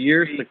for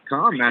years to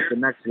come at the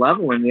next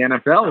level in the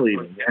NFL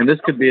even. And this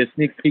could be a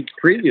sneak peek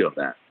preview of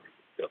that.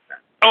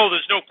 Oh,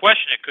 there's no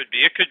question it could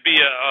be. It could be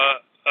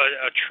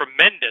a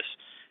tremendous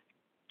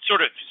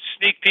sort of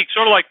sneak peek,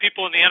 sort of like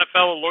people in the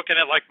NFL are looking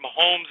at like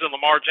Mahomes and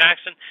Lamar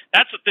Jackson.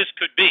 That's what this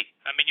could be.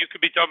 I mean, you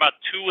could be talking about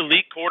two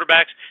elite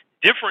quarterbacks,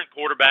 different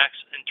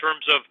quarterbacks in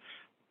terms of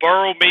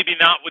Burrow, maybe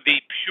not with the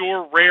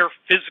pure, rare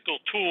physical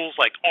tools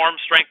like arm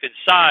strength and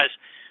size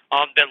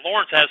that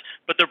Lawrence has,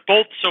 but they're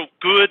both so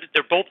good.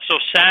 They're both so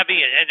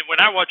savvy. And when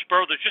I watch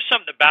Burrow, there's just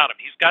something about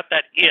him. He's got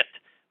that it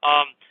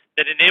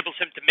that enables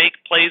him to make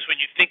plays when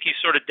you think he's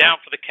sort of down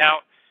for the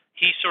count.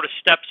 He sort of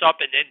steps up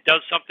and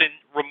does something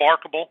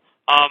remarkable.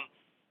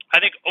 I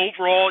think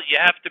overall you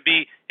have to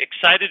be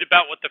excited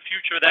about what the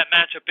future of that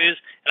matchup is,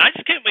 and I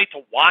just can't wait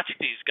to watch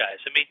these guys.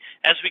 I mean,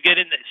 as we get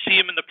in, see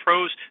them in the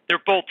pros,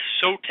 they're both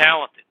so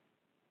talented.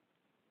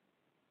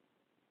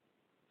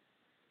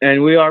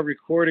 And we are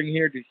recording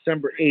here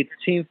December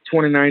 18th,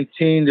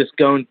 2019, just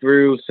going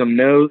through some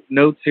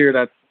notes here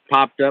that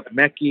popped up.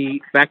 Mekhi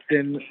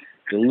Becton,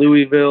 the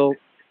Louisville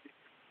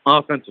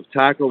offensive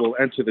tackle, will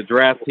enter the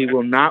draft. He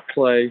will not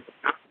play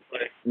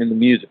in the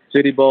Music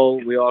City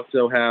Bowl. We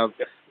also have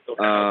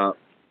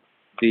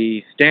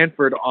the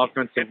Stanford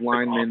offensive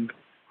lineman,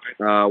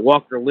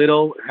 Walker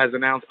Little, has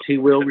announced he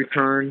will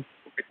return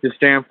to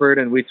Stanford,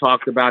 and we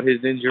talked about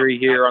his injury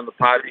here on the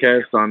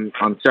podcast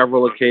on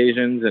several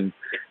occasions, and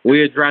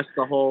we addressed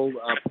the whole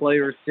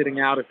players sitting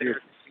out.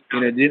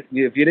 If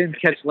you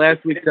didn't catch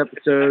last week's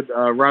episode,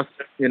 Russ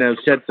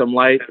shed some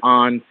light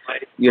on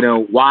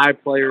why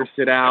players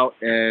sit out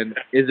and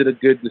is it a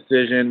good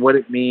decision, what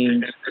it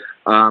means.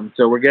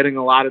 So we're getting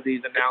a lot of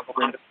these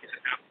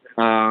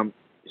announcements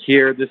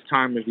here this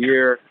time of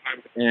year,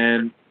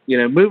 and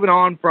moving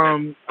on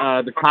from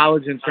the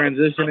college and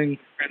transitioning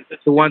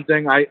to one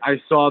thing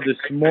I saw this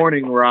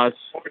morning, Russ,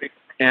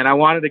 and I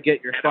wanted to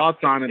get your thoughts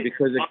on it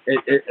because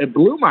it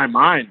blew my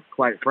mind,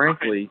 quite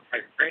frankly,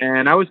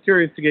 and I was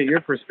curious to get your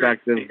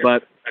perspective.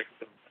 But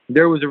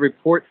there was a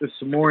report this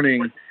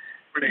morning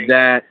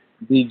that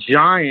the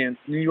Giants,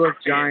 New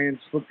York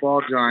Giants,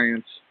 football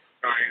Giants,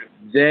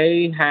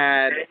 they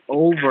had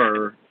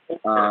over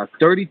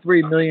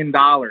 $33 million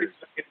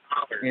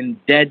in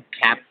dead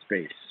cap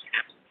space.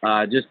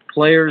 Just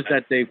players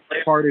that they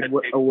parted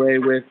away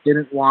with,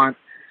 didn't want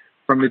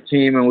from the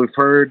team. And we've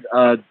heard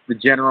the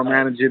general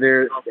manager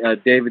there,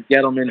 David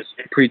Gettleman,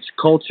 preach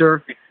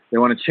culture. They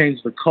want to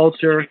change the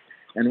culture.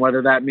 And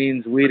whether that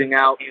means weeding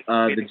out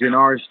the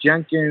Janoris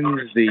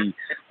Jenkins, the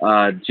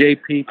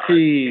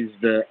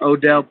JPTs, the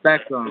Odell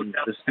Beckhams,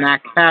 the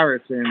Snack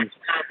Harrisons,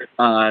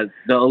 the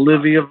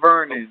Olivia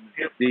Vernons,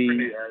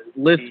 the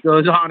list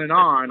goes on and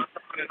on.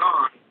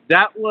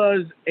 That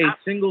was a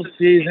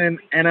single-season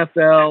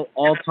NFL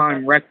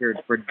all-time record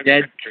for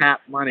dead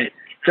cap money.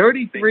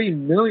 $33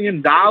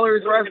 million,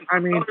 Russ? I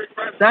mean,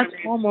 that's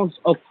almost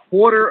a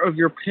quarter of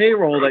your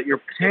payroll that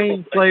you're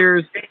paying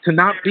players to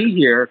not be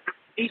here.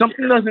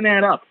 Something doesn't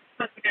add up.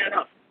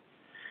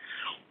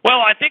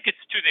 Well, I think it's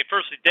two things.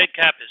 Firstly, dead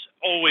cap is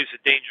always a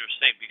dangerous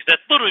thing because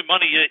that's literally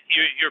money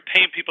you're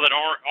paying people that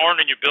aren't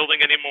in your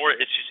building anymore.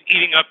 It's just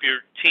eating up your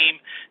team.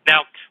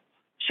 Now,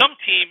 some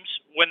teams,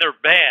 when they're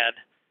bad,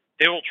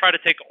 they will try to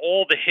take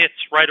all the hits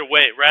right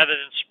away rather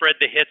than spread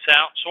the hits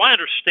out. So I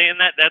understand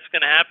that. That's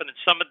going to happen, and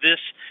some of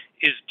this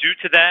is due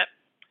to that.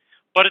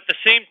 But at the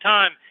same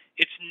time,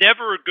 it's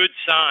never a good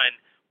sign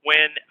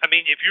when,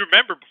 if you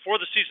remember, before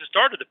the season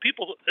started, the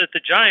people at the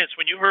Giants,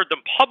 when you heard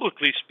them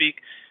publicly speak,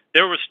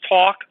 there was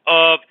talk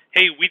of,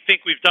 hey, we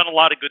think we've done a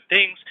lot of good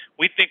things.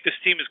 We think this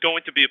team is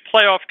going to be a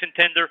playoff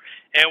contender,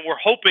 and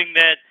we're hoping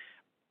that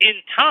in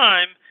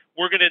time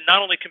we're going to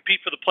not only compete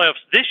for the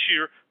playoffs this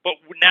year, but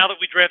now that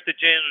we drafted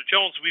Daniel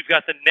Jones, we've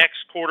got the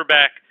next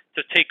quarterback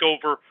to take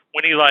over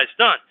when Eli's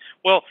done.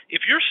 Well,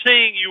 if you're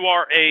saying you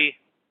are a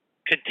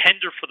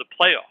contender for the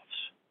playoffs,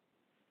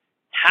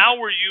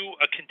 how are you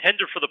a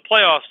contender for the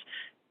playoffs,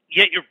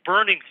 yet you're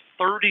burning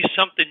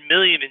 30-something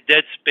million in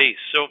dead space?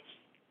 So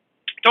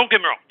don't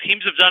get me wrong.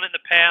 Teams have done it in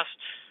the past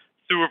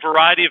through a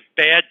variety of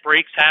bad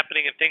breaks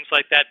happening and things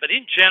like that. But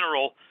in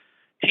general,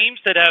 teams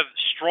that have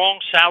strong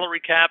salary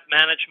cap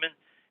management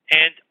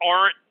and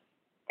aren't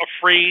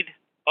afraid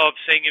of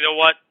saying, you know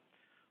what,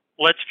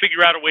 let's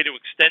figure out a way to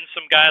extend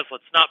some guys.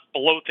 Let's not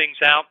blow things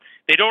out.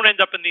 They don't end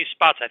up in these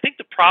spots. I think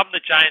the problem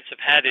the Giants have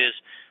had is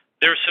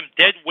there's some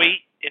dead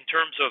weight in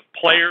terms of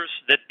players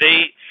that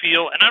they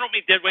feel, and I don't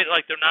mean dead weight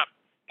like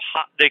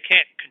they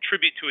can't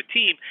contribute to a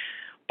team,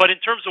 but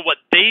in terms of what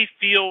they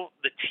feel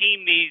the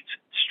team needs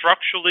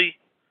structurally,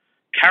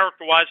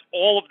 character-wise,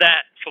 all of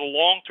that for the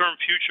long-term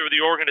future of the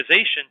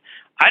organization,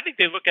 I think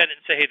they look at it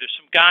and say, hey, there's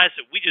some guys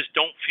that we just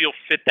don't feel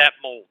fit that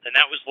mold. And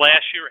that was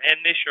last year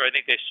and this year. I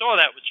think they saw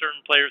that with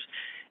certain players,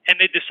 and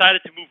they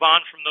decided to move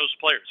on from those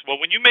players. Well,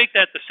 when you make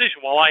that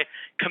decision, while I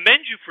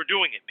commend you for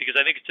doing it, because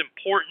I think it's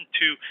important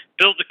to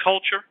build the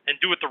culture and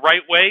do it the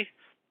right way,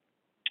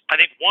 I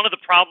think one of the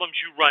problems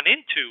you run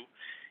into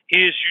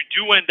is you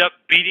do end up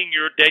beating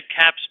your dead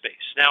cap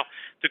space. Now,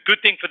 the good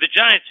thing for the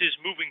Giants is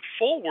moving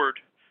forward,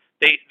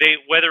 they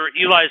whether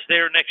Eli's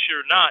there next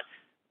year or not,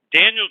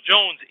 Daniel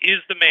Jones is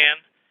the man,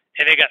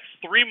 and they got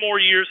 3 more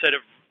years at a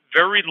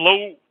very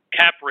low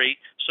cap rate,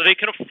 so they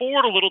can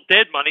afford a little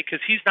dead money because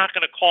he's not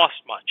going to cost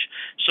much.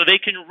 So they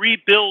can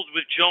rebuild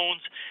with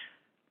Jones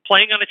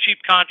playing on a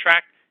cheap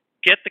contract,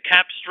 get the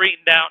cap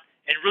straightened out,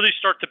 and really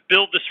start to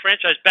build this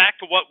franchise back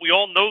to what we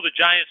all know the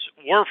Giants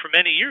were for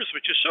many years,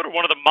 which is sort of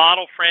one of the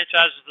model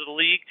franchises of the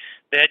league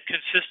that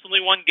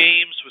consistently won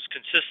games, was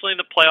consistently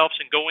in the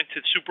playoffs, and going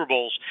to Super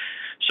Bowls.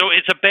 So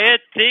it's a bad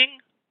thing,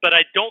 but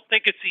I don't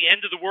think it's the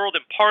end of the world,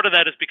 and part of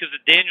that is because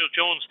of Daniel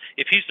Jones.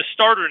 If he's the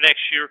starter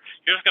next year,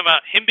 you're talking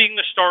about him being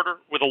the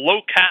starter with a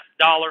low cap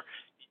dollar.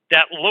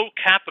 That low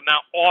cap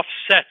amount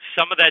offsets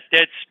some of that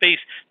dead space,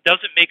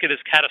 doesn't make it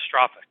as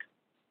catastrophic.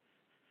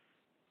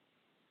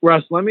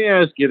 Russ, let me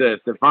ask you this.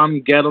 If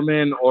I'm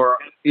Gettleman or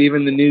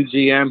even the new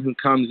GM who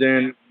comes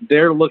in,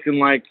 they're looking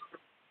like,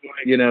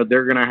 they're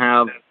going to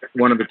have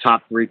one of the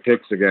top 3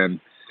 picks again.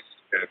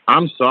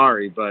 I'm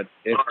sorry, but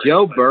if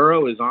Joe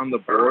Burrow is on the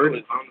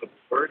board,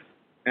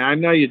 and I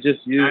know you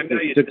just used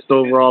the 6th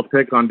overall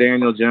pick on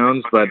Daniel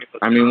Jones, but,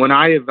 I mean, when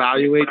I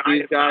evaluate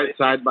these guys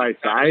side by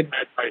side,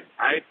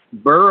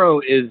 Burrow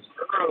is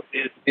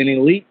an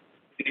elite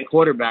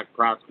quarterback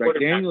prospect.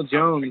 Daniel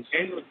Jones,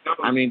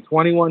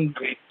 21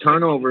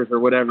 turnovers or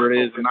whatever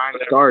it is, 9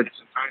 starts.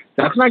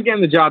 That's not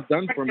getting the job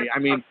done for me. I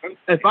mean,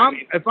 if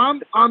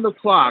I'm on the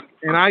clock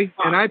and I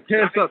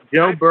pass up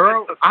Joe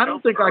Burrow, I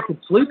don't think I could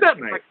sleep at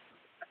night.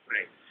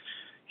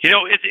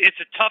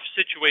 It's a tough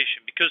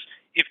situation because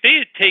if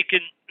they had taken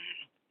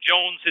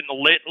Jones in the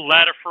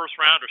latter first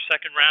round or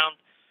second round,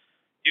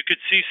 you could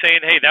see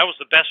saying, hey, that was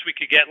the best we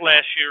could get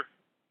last year.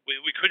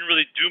 We couldn't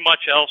really do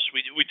much else.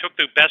 We took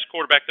the best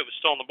quarterback that was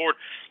still on the board.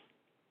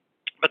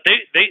 But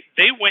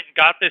they went and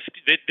got this.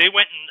 They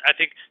went and, I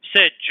think,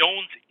 said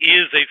Jones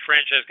is a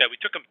franchise guy. We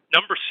took him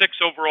number 6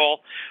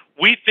 overall.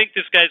 We think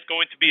this guy's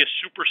going to be a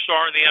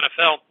superstar in the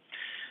NFL.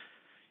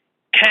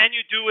 Can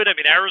you do it? I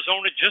mean,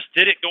 Arizona just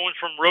did it going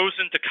from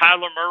Rosen to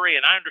Kyler Murray,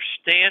 and I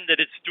understand that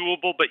it's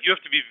doable, but you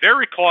have to be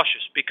very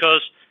cautious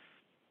because,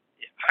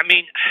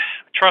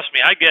 trust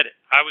me, I get it.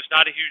 I was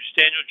not a huge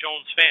Daniel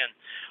Jones fan.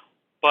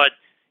 But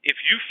if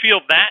you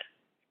feel that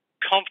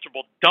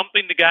comfortable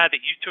dumping the guy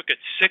that you took at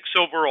 6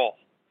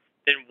 overall,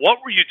 then what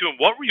were you doing?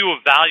 What were you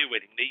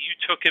evaluating that you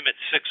took him at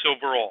 6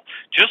 overall?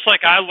 Just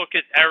like I look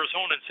at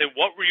Arizona and say,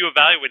 what were you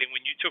evaluating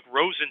when you took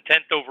Rosen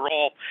 10th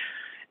overall,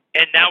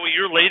 and now a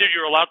year later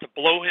you're allowed to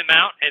blow him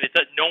out, and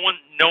no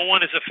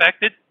one is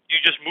affected?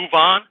 You just move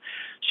on.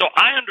 So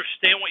I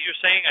understand what you're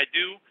saying. I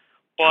do,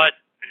 but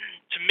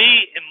to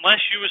me, unless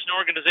you as an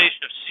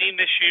organization have seen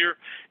this year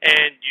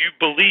and you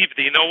believe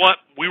that, you know what,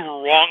 we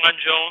were wrong on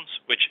Jones,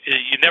 which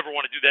you never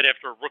want to do that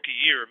after a rookie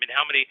year. I mean,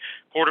 how many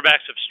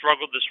quarterbacks have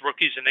struggled as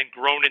rookies and then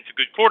grown into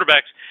good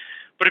quarterbacks?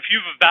 But if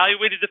you've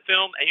evaluated the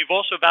film and you've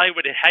also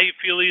evaluated how you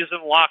feel he is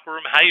in the locker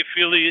room, how you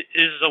feel he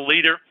is a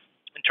leader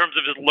in terms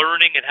of his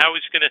learning and how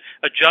he's going to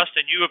adjust,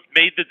 and you have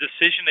made the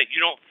decision that you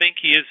don't think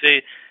he is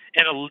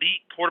an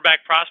elite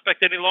quarterback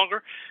prospect any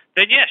longer,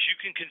 then yes, you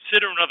can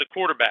consider another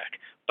quarterback.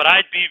 But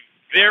I'd be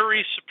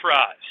very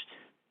surprised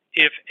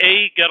if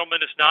Gettleman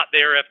is not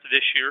there after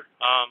this year.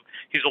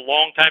 He's a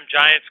longtime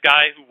Giants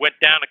guy who went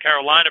down to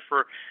Carolina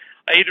for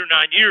 8 or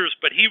 9 years,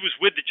 but he was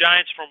with the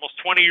Giants for almost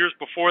 20 years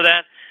before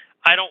that.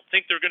 I don't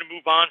think they're going to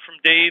move on from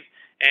Dave,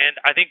 and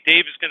I think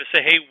Dave is going to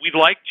say, hey, we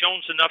like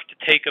Jones enough to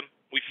take him.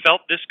 We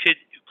felt this kid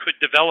could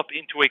develop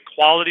into a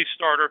quality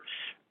starter.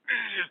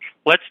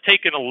 Let's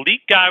take an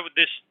elite guy with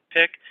this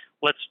pick.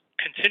 Let's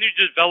continue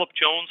to develop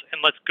Jones, and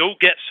let's go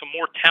get some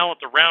more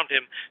talent around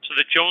him so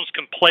that Jones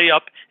can play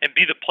up and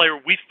be the player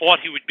we thought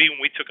he would be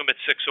when we took him at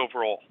 6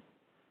 overall.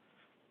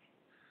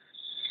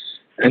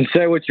 And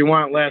say what you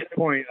want last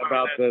point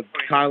about the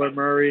Kyler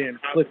Murray and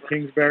Cliff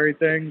Kingsbury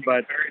thing,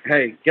 but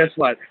hey, guess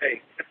what?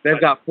 They've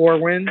got 4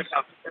 wins.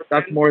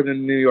 That's more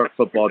than the New York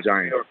Football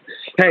Giants.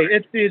 Hey,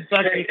 it's the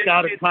Infectious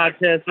Scouting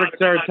Podcast. Rick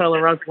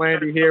Serritella, Russ,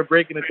 Lande here,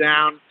 breaking it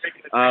down.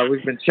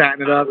 We've been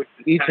chatting it up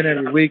each and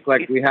every week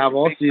like we have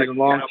all season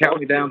long,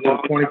 counting down to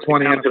the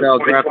 2020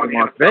 NFL Draft in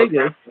Las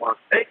Vegas.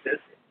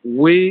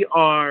 We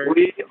are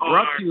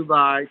brought to you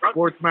by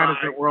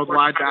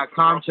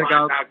sportsmanagementworldwide.com. Check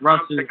out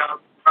Russ's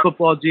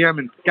football GM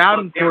and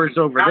scouting course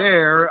over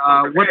there.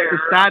 What's the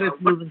status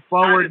moving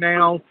forward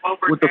now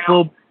with the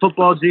full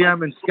football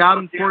GM and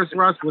scouting course,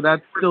 Russ? Will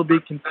that still be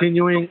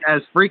continuing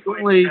as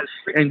frequently?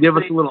 And give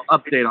us a little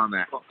update on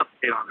that.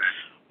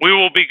 We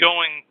will be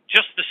going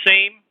just the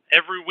same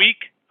every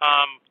week.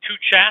 2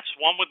 chats,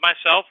 one with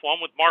myself, one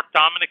with Mark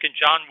Dominic and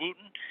John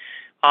Wooten.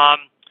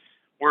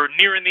 We're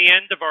nearing the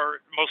end of our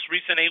most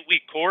recent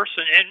 8-week course,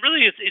 and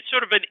really it's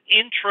sort of an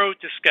intro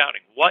to scouting.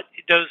 What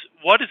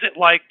is it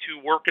like to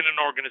work in an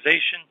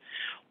organization?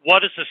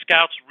 What is the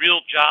scout's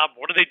real job?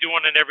 What do they do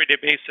on an everyday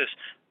basis?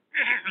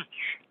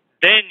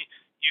 Then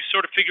you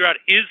sort of figure out,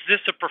 is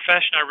this a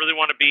profession I really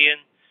want to be in?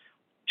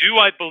 Do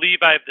I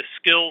believe I have the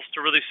skills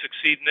to really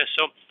succeed in this?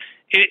 So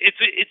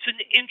it's an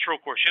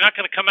intro course. You're not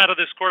going to come out of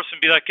this course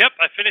and be like, yep,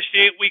 I finished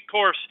the 8-week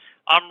course.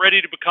 I'm ready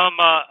to become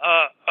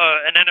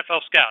an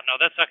NFL scout. No,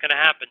 that's not going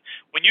to happen.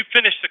 When you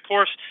finish the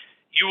course,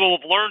 you will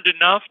have learned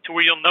enough to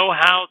where you'll know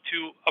how to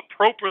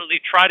appropriately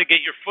try to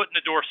get your foot in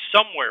the door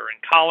somewhere in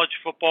college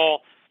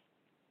football,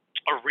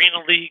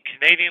 Arena League,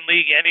 Canadian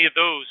League, any of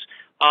those.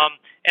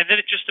 And then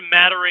it's just a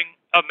matter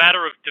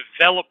of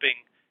developing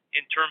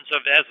in terms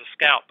of as a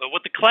scout. But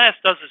what the class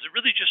does is it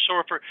really just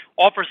sort of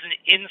offers an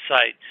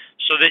insight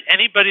so that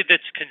anybody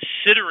that's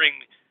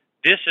considering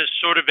this as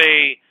sort of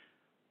a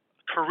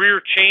career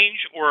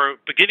change or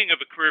beginning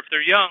of a career if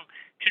they're young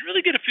can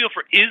really get a feel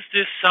for, is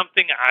this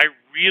something I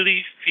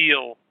really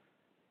feel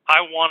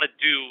I want to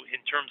do in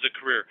terms of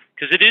career?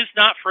 Because it is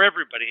not for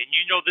everybody. And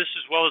you know this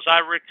as well as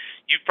I, Rick.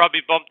 You've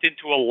probably bumped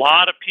into a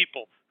lot of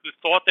people who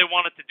thought they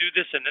wanted to do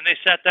this, and then they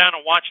sat down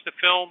and watched the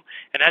film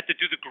and had to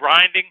do the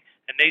grinding,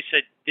 and they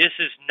said, this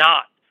is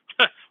not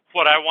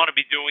what I want to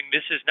be doing.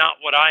 This is not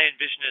what I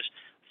envision as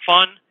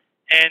fun,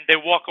 and they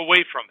walk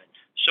away from it.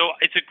 So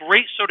it's a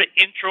great sort of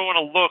intro and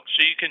a look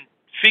so you can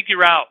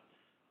figure out,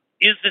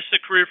 is this a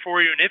career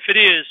for you? And if it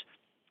is,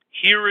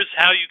 here is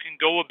how you can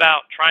go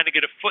about trying to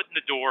get a foot in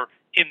the door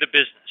in the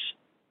business.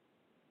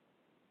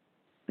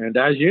 And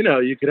as you know,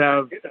 you could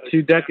have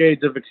 2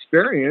 decades of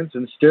experience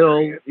and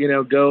still,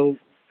 go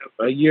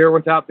a year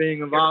without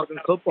being involved in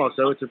football.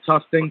 So it's a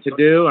tough thing to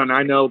do. And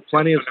I know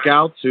plenty of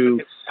scouts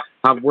who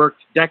have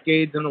worked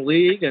decades in the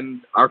league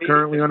and are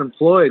currently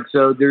unemployed.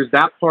 So there's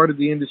that part of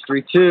the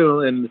industry too.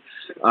 And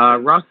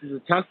Russ is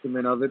a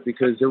testament of it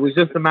because it was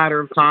just a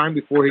matter of time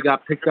before he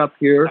got picked up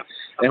here.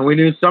 And we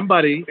knew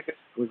somebody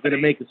was going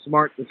to make a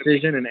smart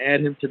decision and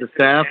add him to the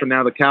staff. And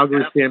now the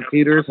Calgary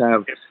Stampeders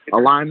have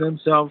aligned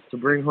themselves to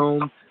bring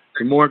home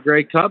some more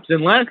Grey Cups.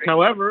 Unless,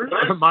 however,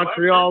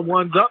 Montreal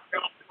ones up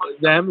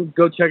them.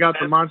 Go check out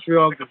the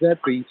Montreal Gazette.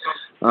 The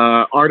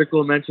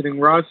article mentioning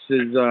Russ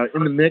is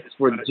in the mix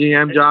for the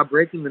GM job.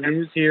 Breaking the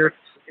news here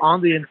on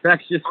the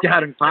Infectious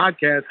Scouting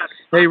Podcast.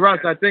 Hey,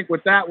 Russ, I think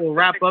with that, we'll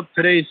wrap up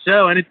today's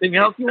show. Anything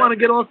else you want to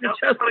get off your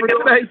chest for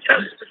today?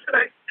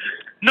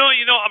 No,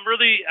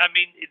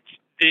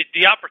 it's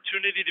the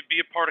opportunity to be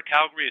a part of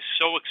Calgary is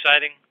so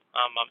exciting.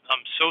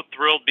 I'm so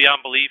thrilled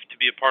beyond belief to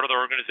be a part of the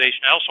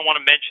organization. I also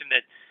want to mention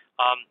that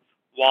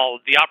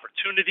while the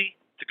opportunity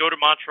to go to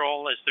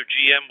Montreal as their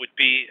GM would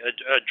be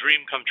a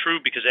dream come true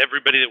because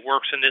everybody that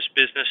works in this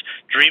business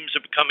dreams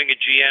of becoming a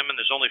GM, and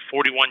there's only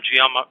 41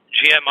 GM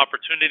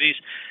opportunities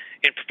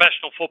in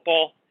professional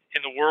football in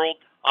the world.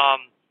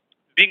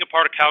 Being a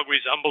part of Calgary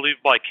is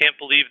unbelievable. I can't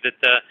believe that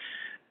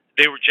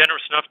they were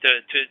generous enough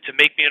to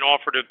make me an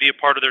offer to be a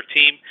part of their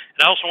team.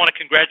 And I also want to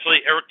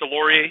congratulate Eric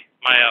Delorier,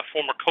 my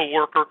former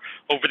co-worker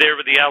over there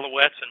with the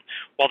Alouettes. And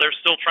while they're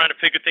still trying to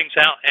figure things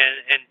out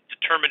and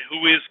determine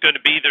who is going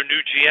to be their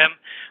new GM,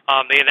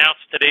 they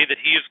announced today that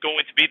he is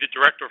going to be the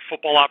director of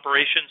football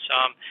operations.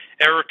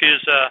 Eric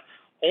is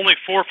only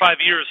 4 or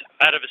 5 years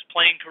out of his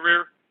playing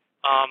career,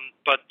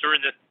 but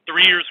during the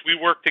 3 years we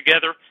worked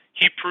together,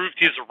 he proved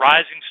he is a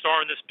rising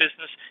star in this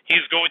business.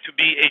 He's going to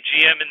be a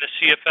GM in the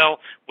CFL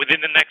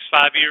within the next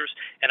 5 years.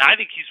 And I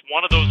think he's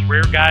one of those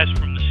rare guys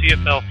from the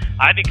CFL.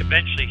 I think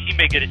eventually he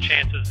may get a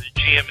chance as a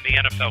GM in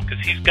the NFL because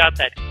he's got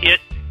that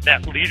it,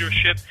 that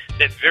leadership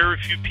that very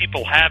few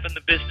people have in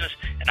the business.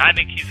 And I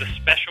think he's a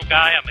special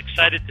guy. I'm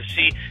excited to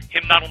see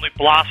him not only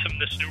blossom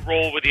this new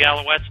role with the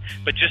Alouettes,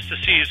 but just to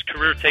see his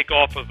career take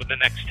off over the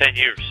next 10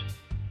 years.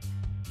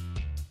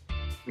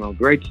 Well,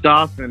 great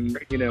stuff, and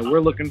we're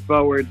looking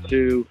forward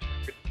to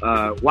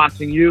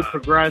watching you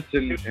progress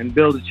and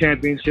build a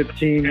championship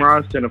team,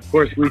 Russ. And of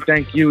course, we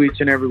thank you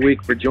each and every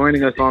week for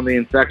joining us on the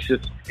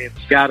Infectious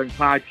Scouting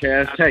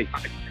Podcast. Hey,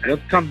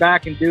 let's come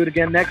back and do it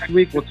again next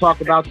week. We'll talk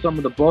about some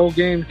of the bowl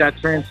games that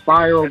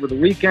transpire over the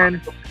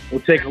weekend.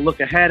 We'll take a look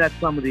ahead at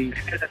some of the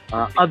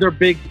other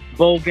big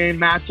bowl game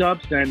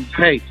matchups. And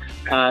hey,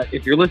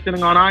 If you're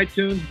listening on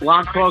iTunes,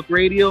 Blog Talk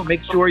Radio,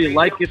 make sure you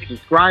like it,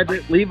 subscribe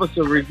it, leave us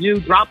a review,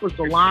 drop us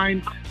a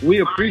line. We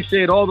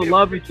appreciate all the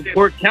love and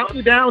support.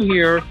 Counting down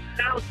here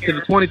to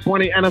the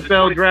 2020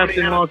 NFL Draft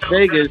in Las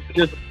Vegas,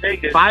 just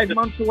 5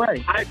 months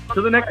away.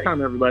 Till the next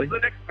time, everybody.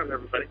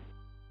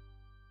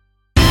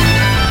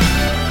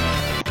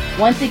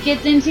 Once it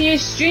gets into your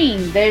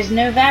stream, there's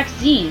no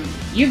vaccine.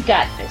 You've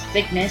got the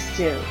sickness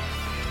too.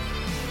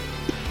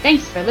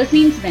 Thanks for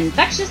listening to the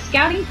Infectious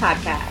Scouting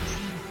Podcast.